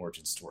platform,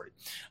 Origin Story.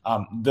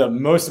 The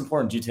most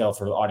important detail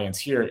for the audience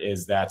here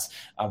is that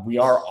we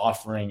are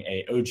offering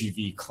a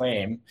OGV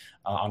claim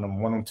on a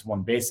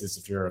one-to-one basis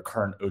if you're a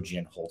current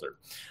OGN holder.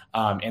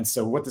 And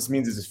so what this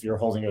means is if you're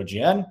holding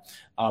OGN,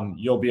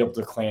 you'll be able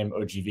to claim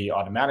OGV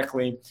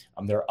automatically.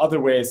 There are other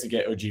ways to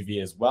get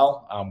OGV as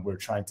well. We're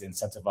trying to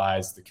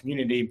incentivize the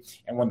community.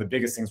 And one of the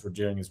biggest things we're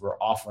doing is we're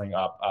offering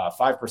up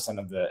 5%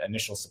 of the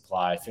initial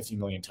supply, 50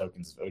 million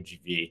tokens of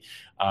OGV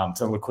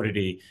to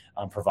liquidity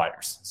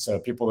providers. So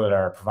people that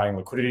are providing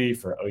liquidity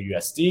for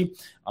OUSD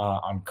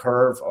on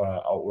Curve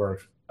or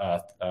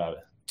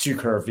to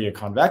Curve via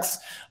Convex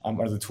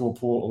are the tool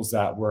pools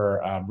that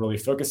we're really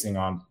focusing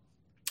on.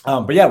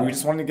 But yeah, we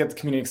just wanted to get the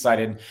community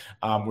excited.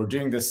 We're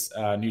doing this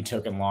new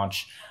token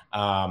launch.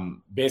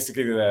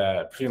 Basically,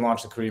 the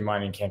pre-launch liquidity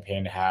mining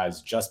campaign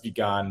has just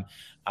begun.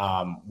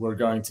 We're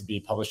going to be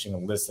publishing a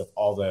list of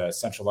all the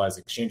centralized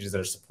exchanges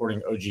that are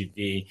supporting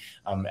OGV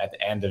at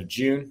the end of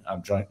June.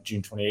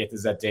 June 28th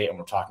is that date, and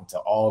we're talking to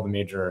all the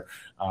major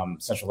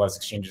centralized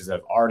exchanges that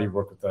have already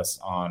worked with us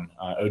on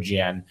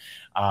OGN.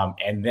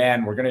 And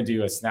then we're going to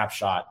do a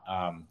snapshot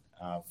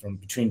from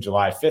between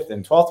July 5th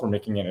and 12th. We're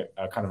making it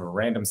a kind of a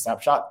random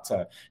snapshot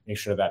to make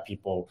sure that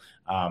people,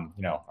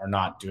 are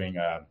not doing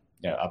a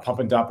pump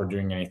and dump or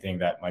doing anything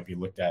that might be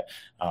looked at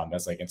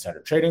as like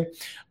insider trading.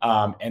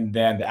 And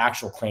then the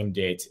actual claim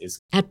date is.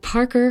 At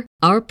Parker,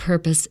 our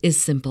purpose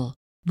is simple.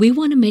 We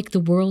want to make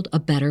the world a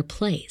better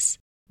place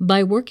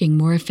by working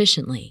more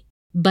efficiently,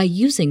 by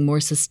using more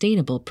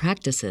sustainable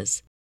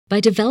practices, by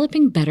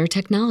developing better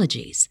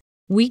technologies.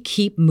 We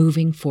keep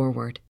moving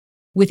forward.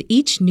 With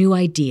each new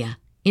idea,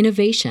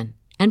 innovation,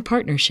 and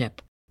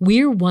partnership,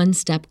 we're one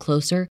step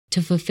closer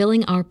to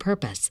fulfilling our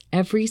purpose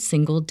every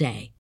single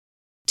day.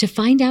 To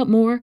find out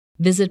more,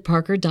 visit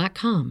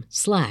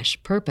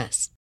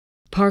parker.com/purpose.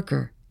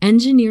 Parker,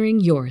 engineering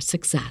your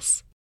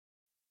success.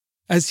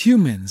 As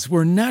humans,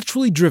 we're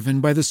naturally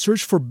driven by the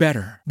search for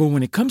better. But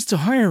when it comes to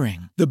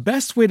hiring, the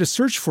best way to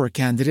search for a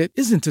candidate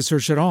isn't to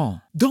search at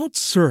all. Don't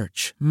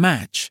search,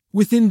 match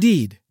with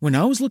Indeed. When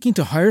I was looking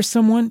to hire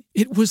someone,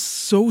 it was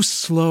so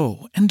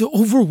slow and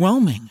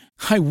overwhelming.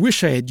 I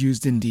wish I had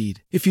used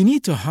Indeed. If you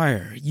need to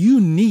hire,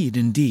 you need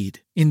Indeed.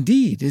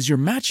 Indeed is your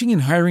matching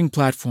and hiring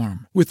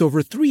platform with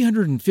over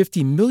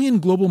 350 million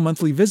global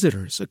monthly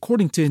visitors,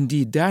 according to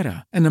Indeed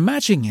data, and a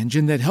matching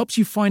engine that helps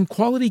you find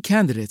quality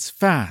candidates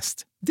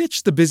fast.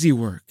 Ditch the busy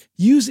work.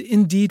 Use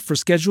Indeed for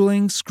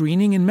scheduling,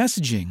 screening, and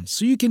messaging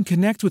so you can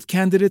connect with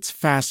candidates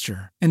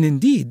faster. And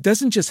Indeed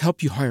doesn't just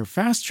help you hire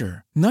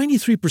faster.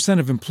 93%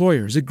 of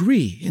employers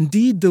agree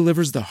Indeed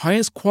delivers the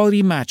highest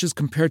quality matches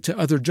compared to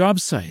other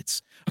job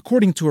sites,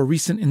 according to a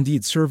recent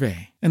Indeed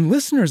survey. And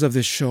listeners of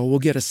this show will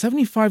get a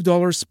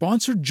 $75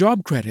 sponsored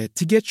job credit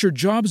to get your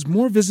jobs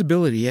more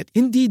visibility at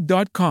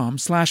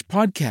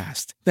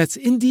Indeed.com/podcast. That's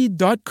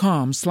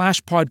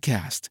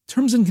Indeed.com/podcast.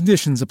 Terms and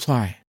conditions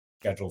apply.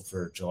 Scheduled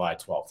for July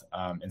 12th.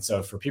 And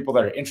so for people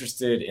that are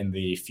interested in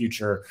the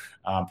future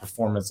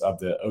performance of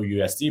the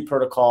OUSD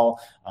protocol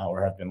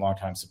or have been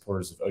longtime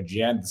supporters of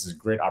OGN, this is a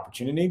great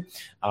opportunity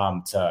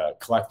to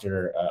collect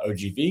your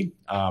OGV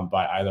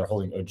by either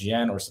holding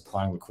OGN or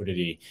supplying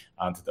liquidity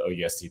to the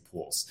OUSD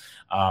pools.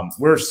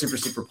 We're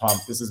super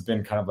pumped. This has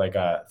been kind of like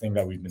a thing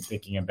that we've been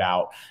thinking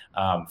about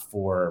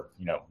for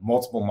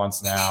multiple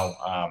months now.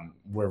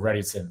 We're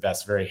ready to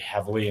invest very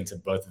heavily into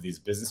both of these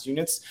business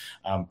units,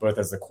 both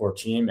as the core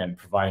team and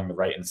providing the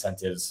right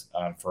incentives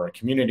for our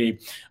community.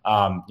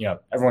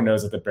 Everyone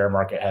knows that the bear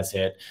market has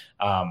hit.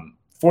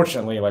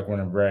 Fortunately, we're in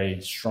a very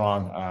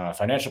strong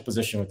financial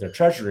position with their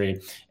treasury,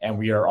 and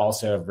we are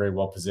also very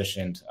well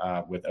positioned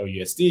with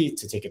OUSD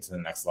to take it to the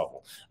next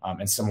level.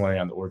 And similarly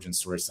on the Origin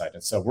Story side.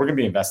 And so we're going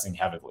to be investing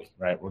heavily,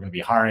 right? We're going to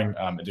be hiring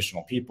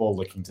additional people,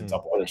 looking to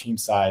double our team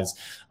size,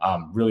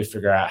 really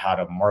figure out how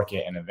to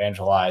market and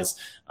evangelize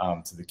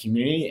to the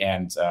community.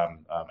 And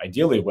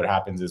ideally, what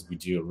happens is we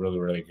do a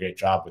really great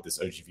job with this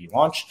OGV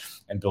launch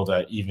and build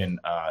an even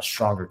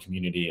stronger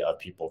community of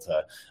people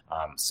to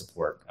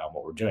support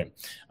what we're doing.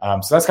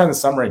 So that's kind of the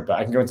summary, but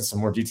I can go into some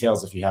more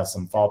details if you have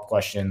some follow-up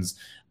questions.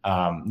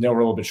 No, we're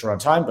a little bit short on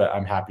time, but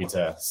I'm happy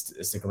to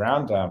stick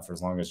around for as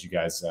long as you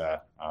guys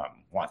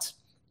want.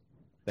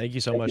 Thank you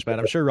so much, Matt.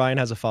 I'm sure Ryan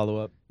has a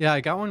follow-up. Yeah,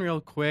 I got one real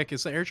quick.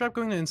 Is the airdrop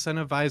going to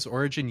incentivize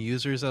Origin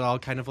users at all,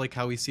 kind of like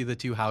how we see the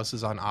two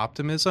houses on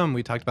Optimism?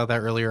 We talked about that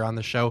earlier on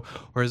the show.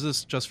 Or is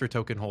this just for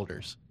token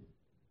holders?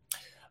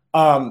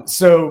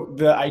 So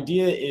the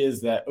idea is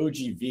that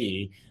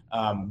OGV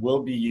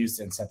will be used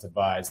to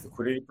incentivize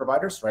liquidity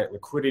providers, right?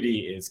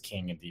 Liquidity is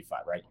king in DeFi,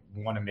 right?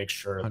 We want to make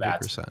sure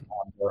 100%. That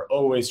we're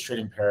always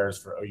trading pairs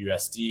for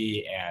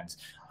OUSD and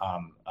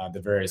the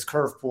various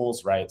curve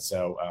pools, right?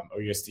 So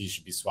OUSD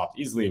should be swapped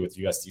easily with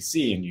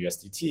USDC and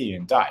USDT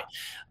and DAI.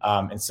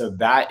 And so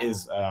that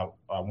is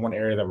one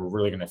area that we're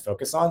really going to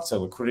focus on.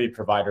 So liquidity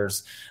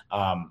providers,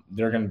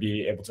 they're going to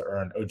be able to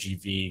earn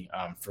OGV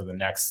for the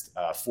next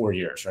 4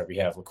 years, right? We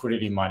have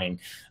liquidity mining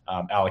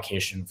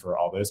allocation for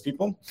all those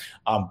people.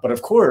 But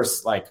of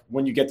course,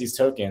 when you get these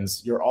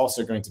tokens, you're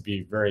also going to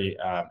be very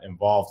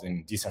involved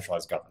in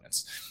decentralized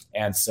governance.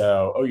 And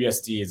so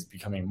OUSD is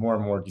becoming more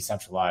and more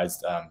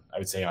decentralized, I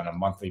would say on a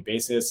monthly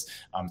basis.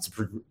 It's a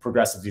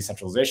progressive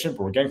decentralization,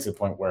 but we're getting to the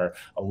point where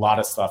a lot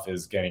of stuff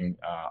is getting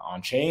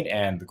on chain.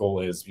 And the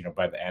goal is,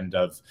 by the end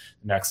of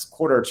the next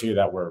quarter or two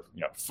that we're,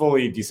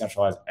 fully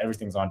decentralized,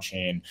 everything's on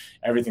chain,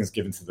 everything's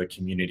given to the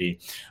community.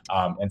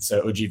 And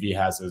so OGV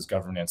has those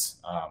governance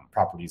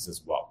properties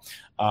as well.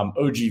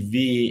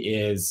 OGV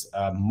is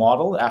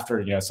modeled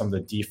after, some of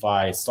the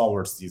DeFi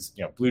stalwarts, these,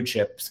 blue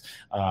chips,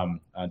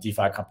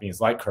 DeFi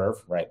companies like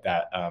Curve, right,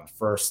 that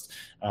first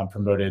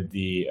promoted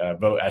the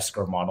vote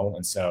escrow model.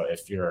 And so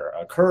if you're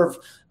a Curve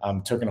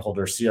token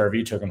holder,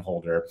 CRV token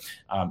holder,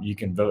 you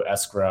can vote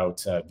escrow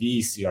to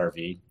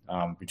VCRV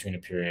between a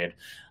period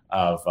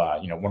of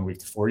 1 week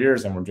to 4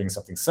 years, and we're doing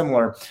something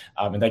similar,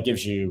 and that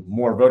gives you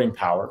more voting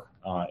power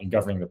in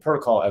governing the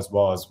protocol, as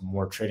well as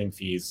more trading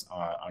fees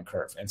on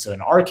Curve. And so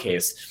in our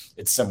case,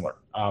 it's similar.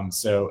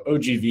 So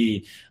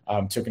OGV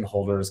token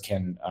holders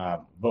can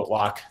vote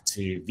lock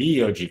to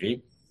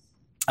VOGV.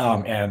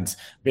 And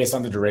based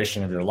on the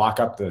duration of your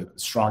lockup, the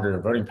stronger your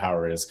voting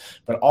power is,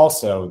 but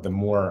also the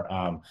more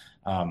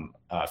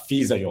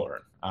fees that you'll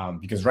earn.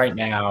 Because right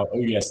now,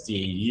 OUSD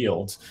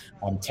yield,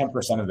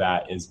 10% of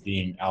that is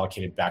being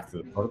allocated back to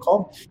the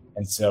protocol.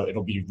 And so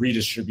it'll be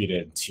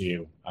redistributed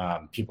to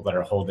people that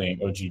are holding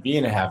OGV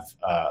and have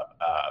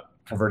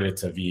converted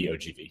to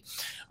VOGV.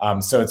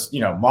 So it's,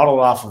 modeled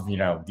off of,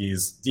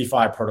 these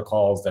DeFi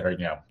protocols that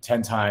are,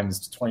 10 times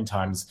to 20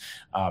 times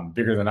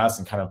bigger than us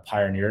and kind of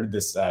pioneered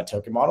this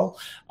token model.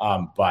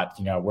 But,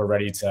 we're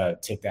ready to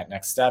take that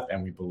next step.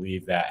 And we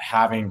believe that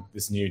having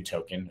this new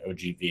token,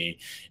 OGV,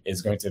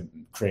 is going to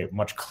create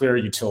much clearer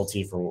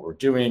utility for what we're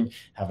doing,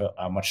 have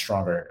a much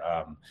stronger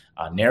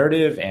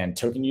narrative and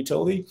token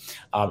utility.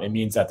 It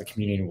means that the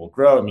community will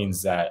grow. It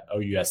means that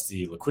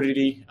OUSD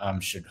liquidity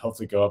should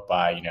hopefully go up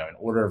by, an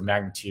order of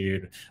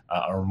magnitude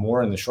or more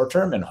in the short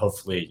term, and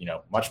hopefully,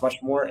 much,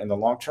 much more in the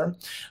long term.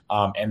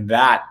 And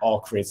that all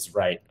creates the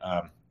right,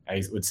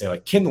 I would say,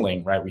 like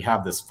kindling, right? We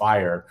have this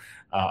fire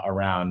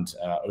around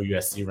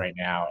OUSD right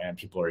now, and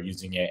people are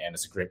using it, and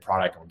it's a great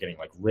product. And we're getting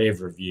like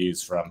rave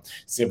reviews from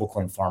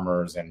stablecoin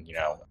farmers and,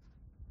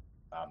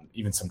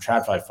 even some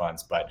TradFi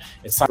funds, but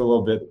it's time a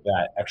little bit of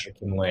that extra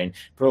kindling,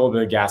 put a little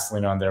bit of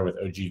gasoline on there with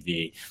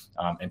OGV,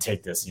 and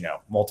take this,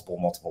 multiple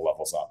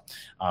levels up.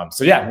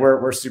 So yeah,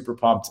 we're super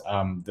pumped.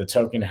 The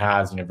token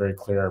has, very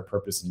clear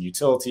purpose and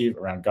utility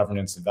around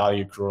governance and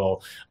value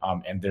accrual,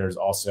 and there's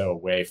also a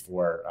way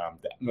for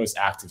the most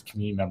active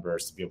community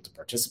members to be able to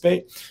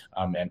participate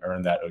and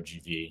earn that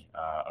OGV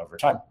over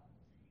time.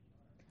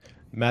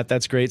 Matt,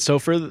 that's great. So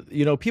for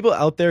people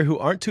out there who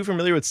aren't too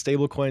familiar with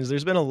stablecoins,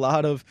 there's been a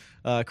lot of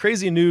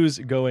crazy news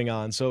going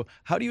on. So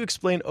how do you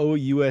explain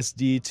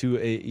OUSD to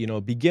a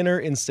beginner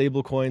in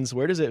stablecoins?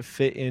 Where does it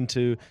fit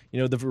into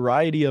the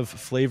variety of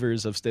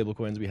flavors of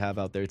stablecoins we have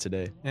out there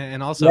today?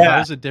 And also, how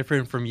is it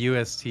different from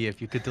UST?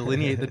 If you could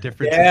delineate the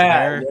differences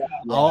there,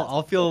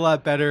 I'll feel a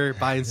lot better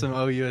buying some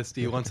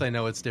OUSD once I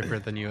know it's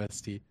different than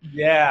UST.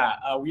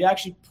 Yeah, we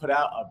actually put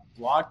out a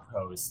blog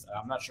post.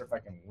 I'm not sure if I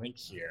can link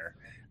here.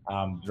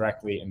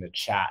 Directly in the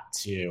chat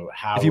to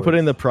how. If you put it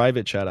in the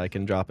private chat, I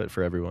can drop it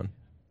for everyone.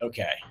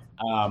 Okay.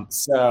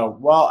 So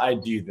while I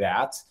do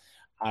that,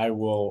 I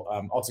will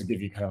also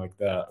give you kind of like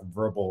the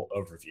verbal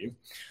overview.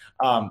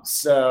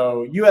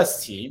 So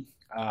UST,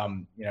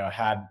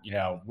 had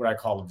what I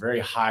call a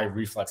very high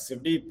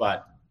reflexivity,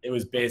 but it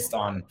was based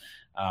on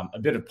a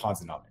bit of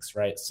Ponzinomics,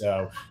 right?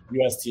 So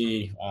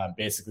UST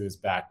basically was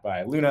backed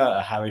by Luna,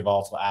 a highly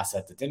volatile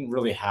asset that didn't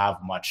really have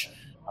much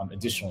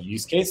additional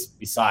use case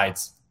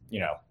besides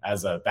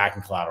as a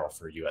backing collateral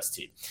for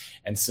UST.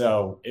 And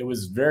so it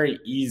was very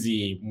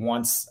easy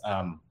once,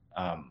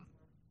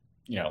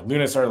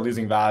 Luna started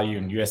losing value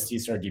and UST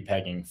started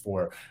depegging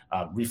for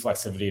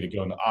reflexivity to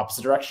go in the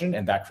opposite direction,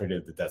 and that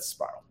created the death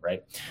spiral,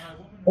 right?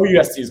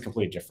 OUSD is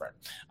completely different.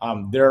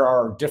 There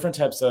are different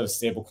types of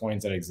stable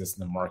coins that exist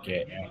in the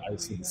market, and I would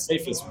say the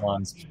safest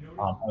ones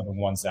are the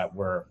ones that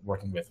we're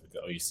working with the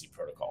OUC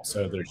protocol.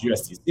 So there's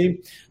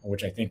USDC,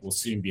 which I think will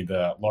soon be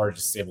the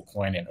largest stable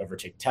coin and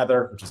overtake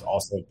Tether, which is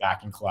also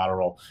backing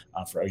collateral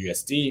for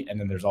OUSD. And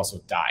then there's also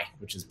DAI,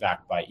 which is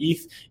backed by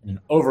ETH in an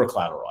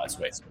over-collateralized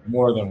way, so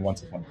more than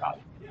one-to-one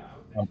value.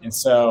 And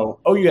so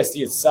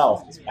OUSD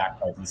itself is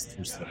backed by these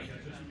two systems,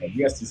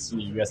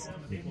 USDC, USDC,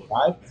 and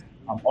DAI,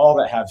 all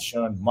that have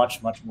shown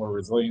much, much more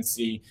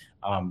resiliency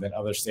than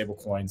other stable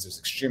coins. There's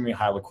extremely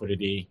high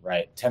liquidity,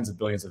 right? Tens of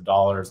billions of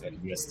dollars in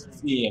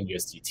USDC and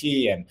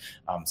USDT, and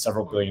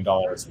several $1 billion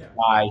in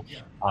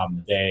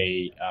DAI.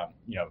 They,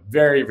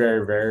 very,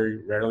 very,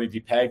 very rarely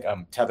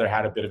depeg. Tether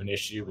had a bit of an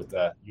issue with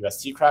the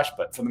UST crash,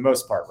 but for the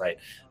most part, right,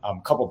 a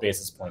couple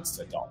basis points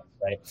to dollar,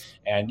 right?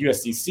 And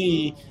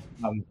USDC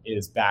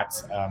is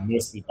backed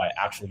mostly by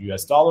actual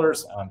US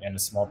dollars and a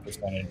small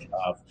percentage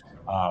of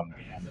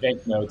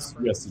banknotes.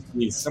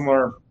 USDT is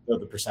similar, though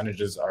the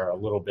percentages are a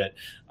little bit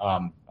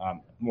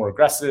more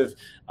aggressive.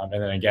 And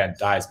then again,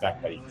 DAI is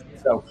backed by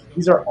ETH. So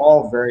these are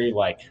all very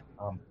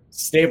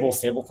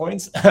stable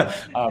coins,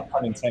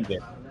 pun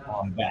intended,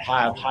 that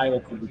have high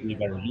liquidity,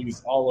 that are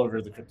used all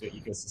over the crypto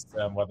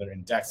ecosystem, whether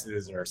in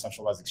DEXs or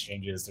centralized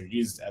exchanges. They're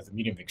used as a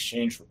medium of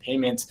exchange for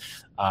payment.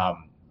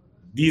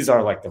 These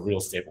are like the real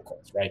stable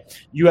coins, right?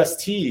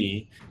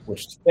 UST,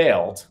 which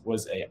failed,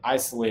 was an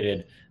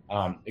isolated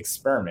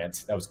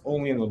experiment that was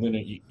only in the Luna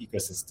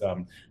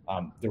ecosystem.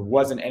 There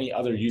wasn't any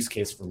other use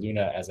case for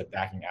Luna as a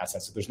backing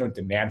asset, so there's no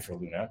demand for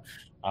Luna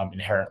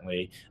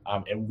inherently.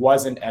 It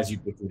wasn't as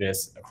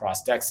ubiquitous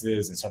across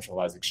DEXs and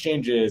centralized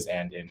exchanges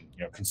and in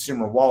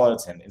consumer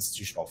wallets and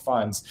institutional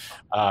funds.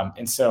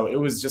 And so it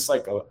was just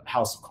like a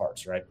house of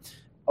cards, right?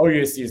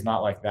 OUSD is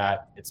not like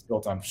that. It's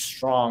built on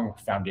strong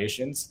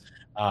foundations.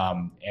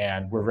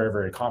 And we're very,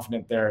 very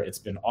confident there. It's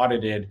been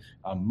audited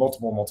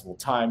multiple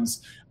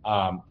times.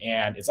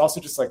 And it's also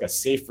just like a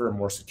safer,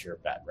 more secure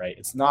bet, right?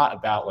 It's not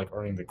about like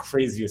earning the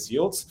craziest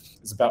yields.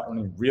 It's about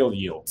earning real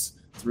yields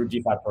through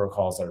DeFi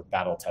protocols that are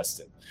battle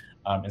tested.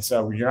 And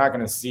so you're not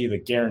going to see the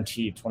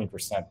guaranteed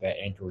 20% that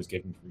Anchor was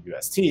giving for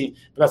UST,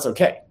 but that's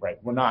okay, right?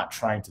 We're not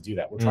trying to do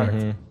that. We're trying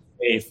to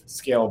create a safe,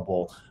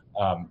 scalable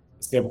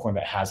stablecoin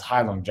that has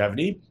high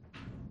longevity.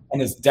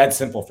 And it's dead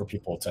simple for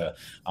people to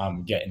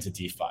get into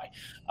DeFi.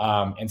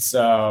 And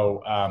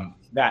so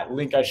that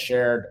link I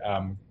shared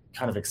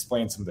kind of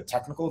explains some of the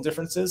technical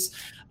differences,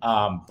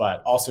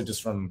 but also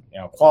just from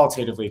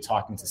qualitatively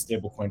talking to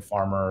stablecoin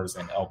farmers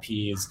and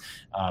LPs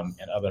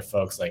and other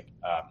folks, like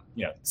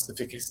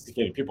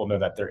sophisticated people know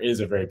that there is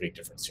a very big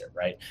difference here,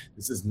 right?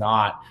 This is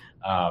not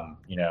a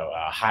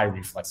high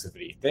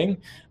reflexivity thing.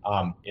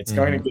 It's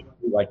going to be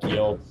like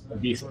yield,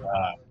 be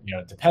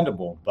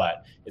dependable,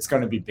 but it's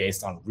going to be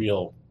based on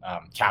real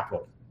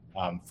capital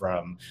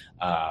from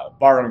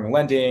borrowing and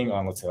lending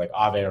on, let's say, like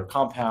Aave or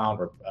Compound,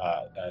 or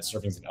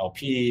serving as an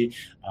LP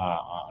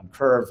on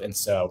Curve. And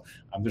so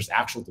there's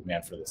actual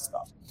demand for this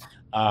stuff.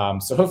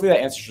 So hopefully that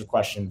answers your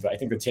question. But I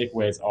think the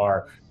takeaways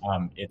are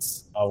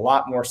it's a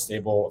lot more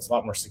stable. It's a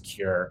lot more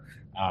secure.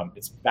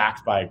 It's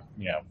backed by,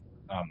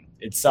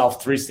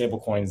 itself 3 stable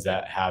coins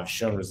that have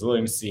shown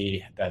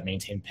resiliency, that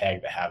maintain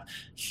peg, that have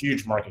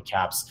huge market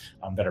caps,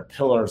 that are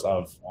pillars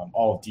of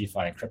all of DeFi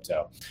and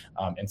crypto.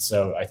 And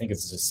so I think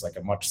it's just like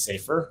a much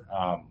safer,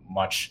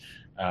 much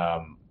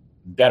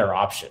better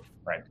option,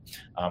 right?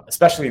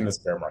 Especially in this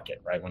bear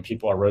market, right? When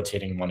people are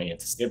rotating money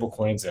into stable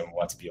coins and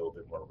want to be a little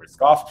bit more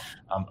risk off,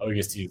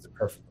 OUSD is the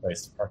perfect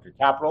place to park your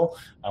capital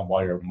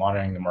while you're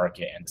monitoring the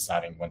market and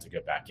deciding when to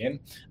go back in.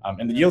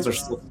 And the yields are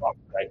still strong,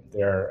 right?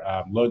 They're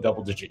low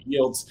double-digit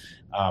yields.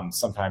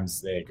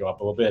 Sometimes they go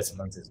up a little bit,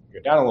 sometimes they go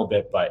down a little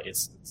bit, but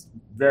it's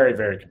very,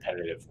 very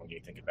competitive when you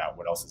think about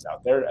what else is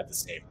out there at the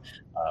same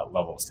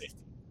level of safety.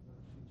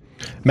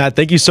 Matt,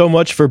 thank you so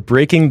much for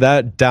breaking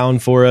that down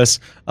for us.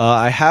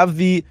 I have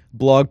the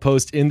blog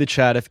post in the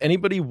chat. If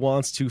anybody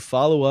wants to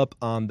follow up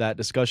on that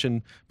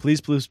discussion, please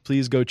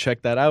go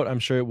check that out. I'm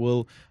sure it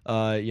will,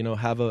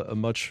 have a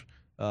much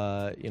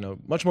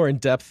more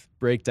in-depth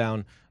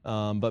breakdown.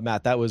 But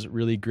Matt, that was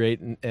really great.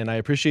 And I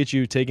appreciate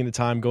you taking the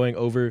time going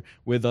over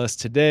with us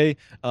today.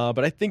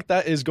 But I think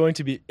that is going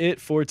to be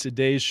it for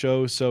today's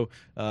show. So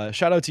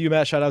shout out to you,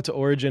 Matt. Shout out to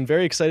Origin.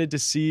 Very excited to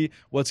see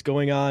what's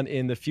going on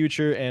in the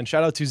future. And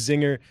shout out to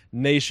Zinger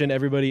Nation,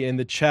 everybody in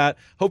the chat.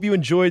 Hope you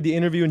enjoyed the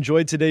interview,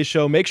 enjoyed today's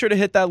show. Make sure to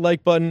hit that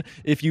like button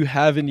if you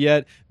haven't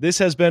yet. This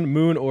has been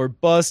Moon or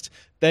Bust.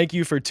 Thank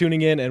you for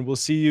tuning in, and we'll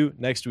see you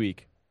next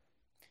week.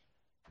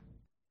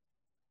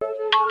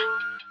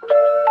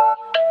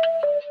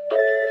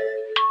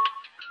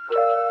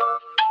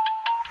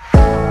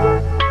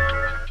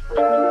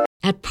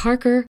 At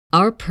Parker,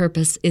 our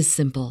purpose is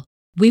simple.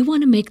 We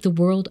want to make the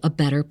world a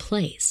better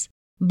place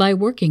by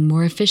working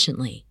more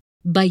efficiently,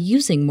 by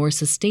using more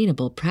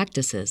sustainable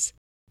practices,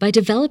 by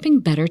developing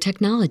better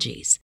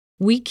technologies.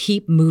 We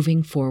keep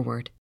moving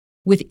forward.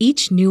 With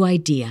each new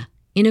idea,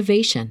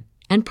 innovation,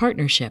 and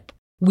partnership,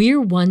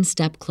 we're one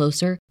step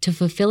closer to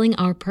fulfilling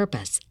our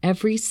purpose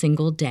every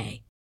single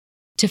day.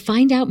 To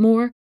find out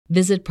more,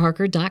 visit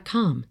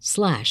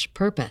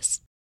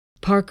parker.com/purpose.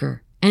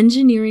 Parker,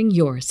 engineering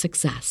your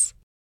success.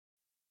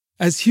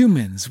 As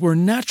humans, we're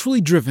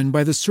naturally driven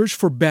by the search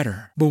for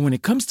better. But when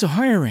it comes to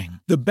hiring,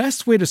 the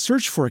best way to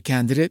search for a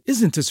candidate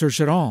isn't to search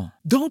at all.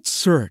 Don't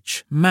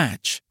search,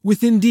 match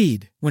with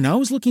Indeed. When I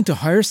was looking to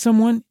hire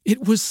someone,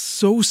 it was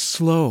so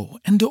slow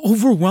and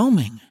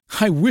overwhelming.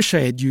 I wish I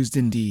had used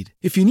Indeed.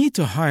 If you need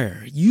to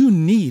hire, you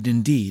need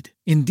Indeed.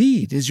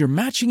 Indeed is your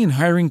matching and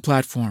hiring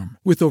platform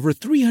with over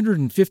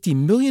 350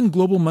 million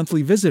global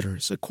monthly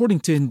visitors,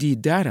 according to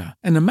Indeed data,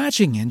 and a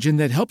matching engine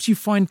that helps you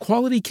find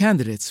quality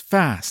candidates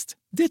fast.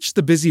 Ditch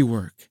the busy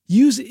work.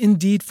 Use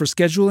Indeed for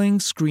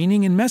scheduling,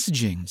 screening, and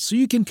messaging so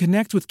you can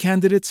connect with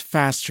candidates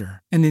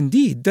faster. And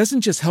Indeed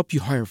doesn't just help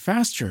you hire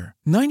faster.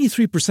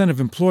 93%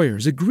 of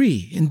employers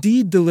agree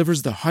Indeed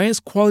delivers the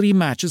highest quality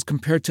matches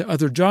compared to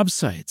other job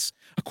sites,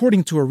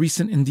 according to a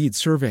recent Indeed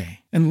survey.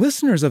 And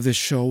listeners of this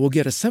show will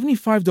get a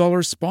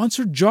 $75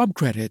 sponsored job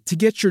credit to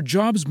get your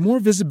jobs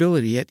more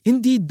visibility at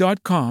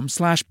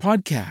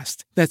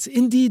Indeed.com/podcast. That's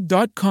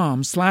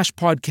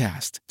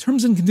Indeed.com/podcast.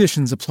 Terms and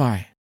conditions apply.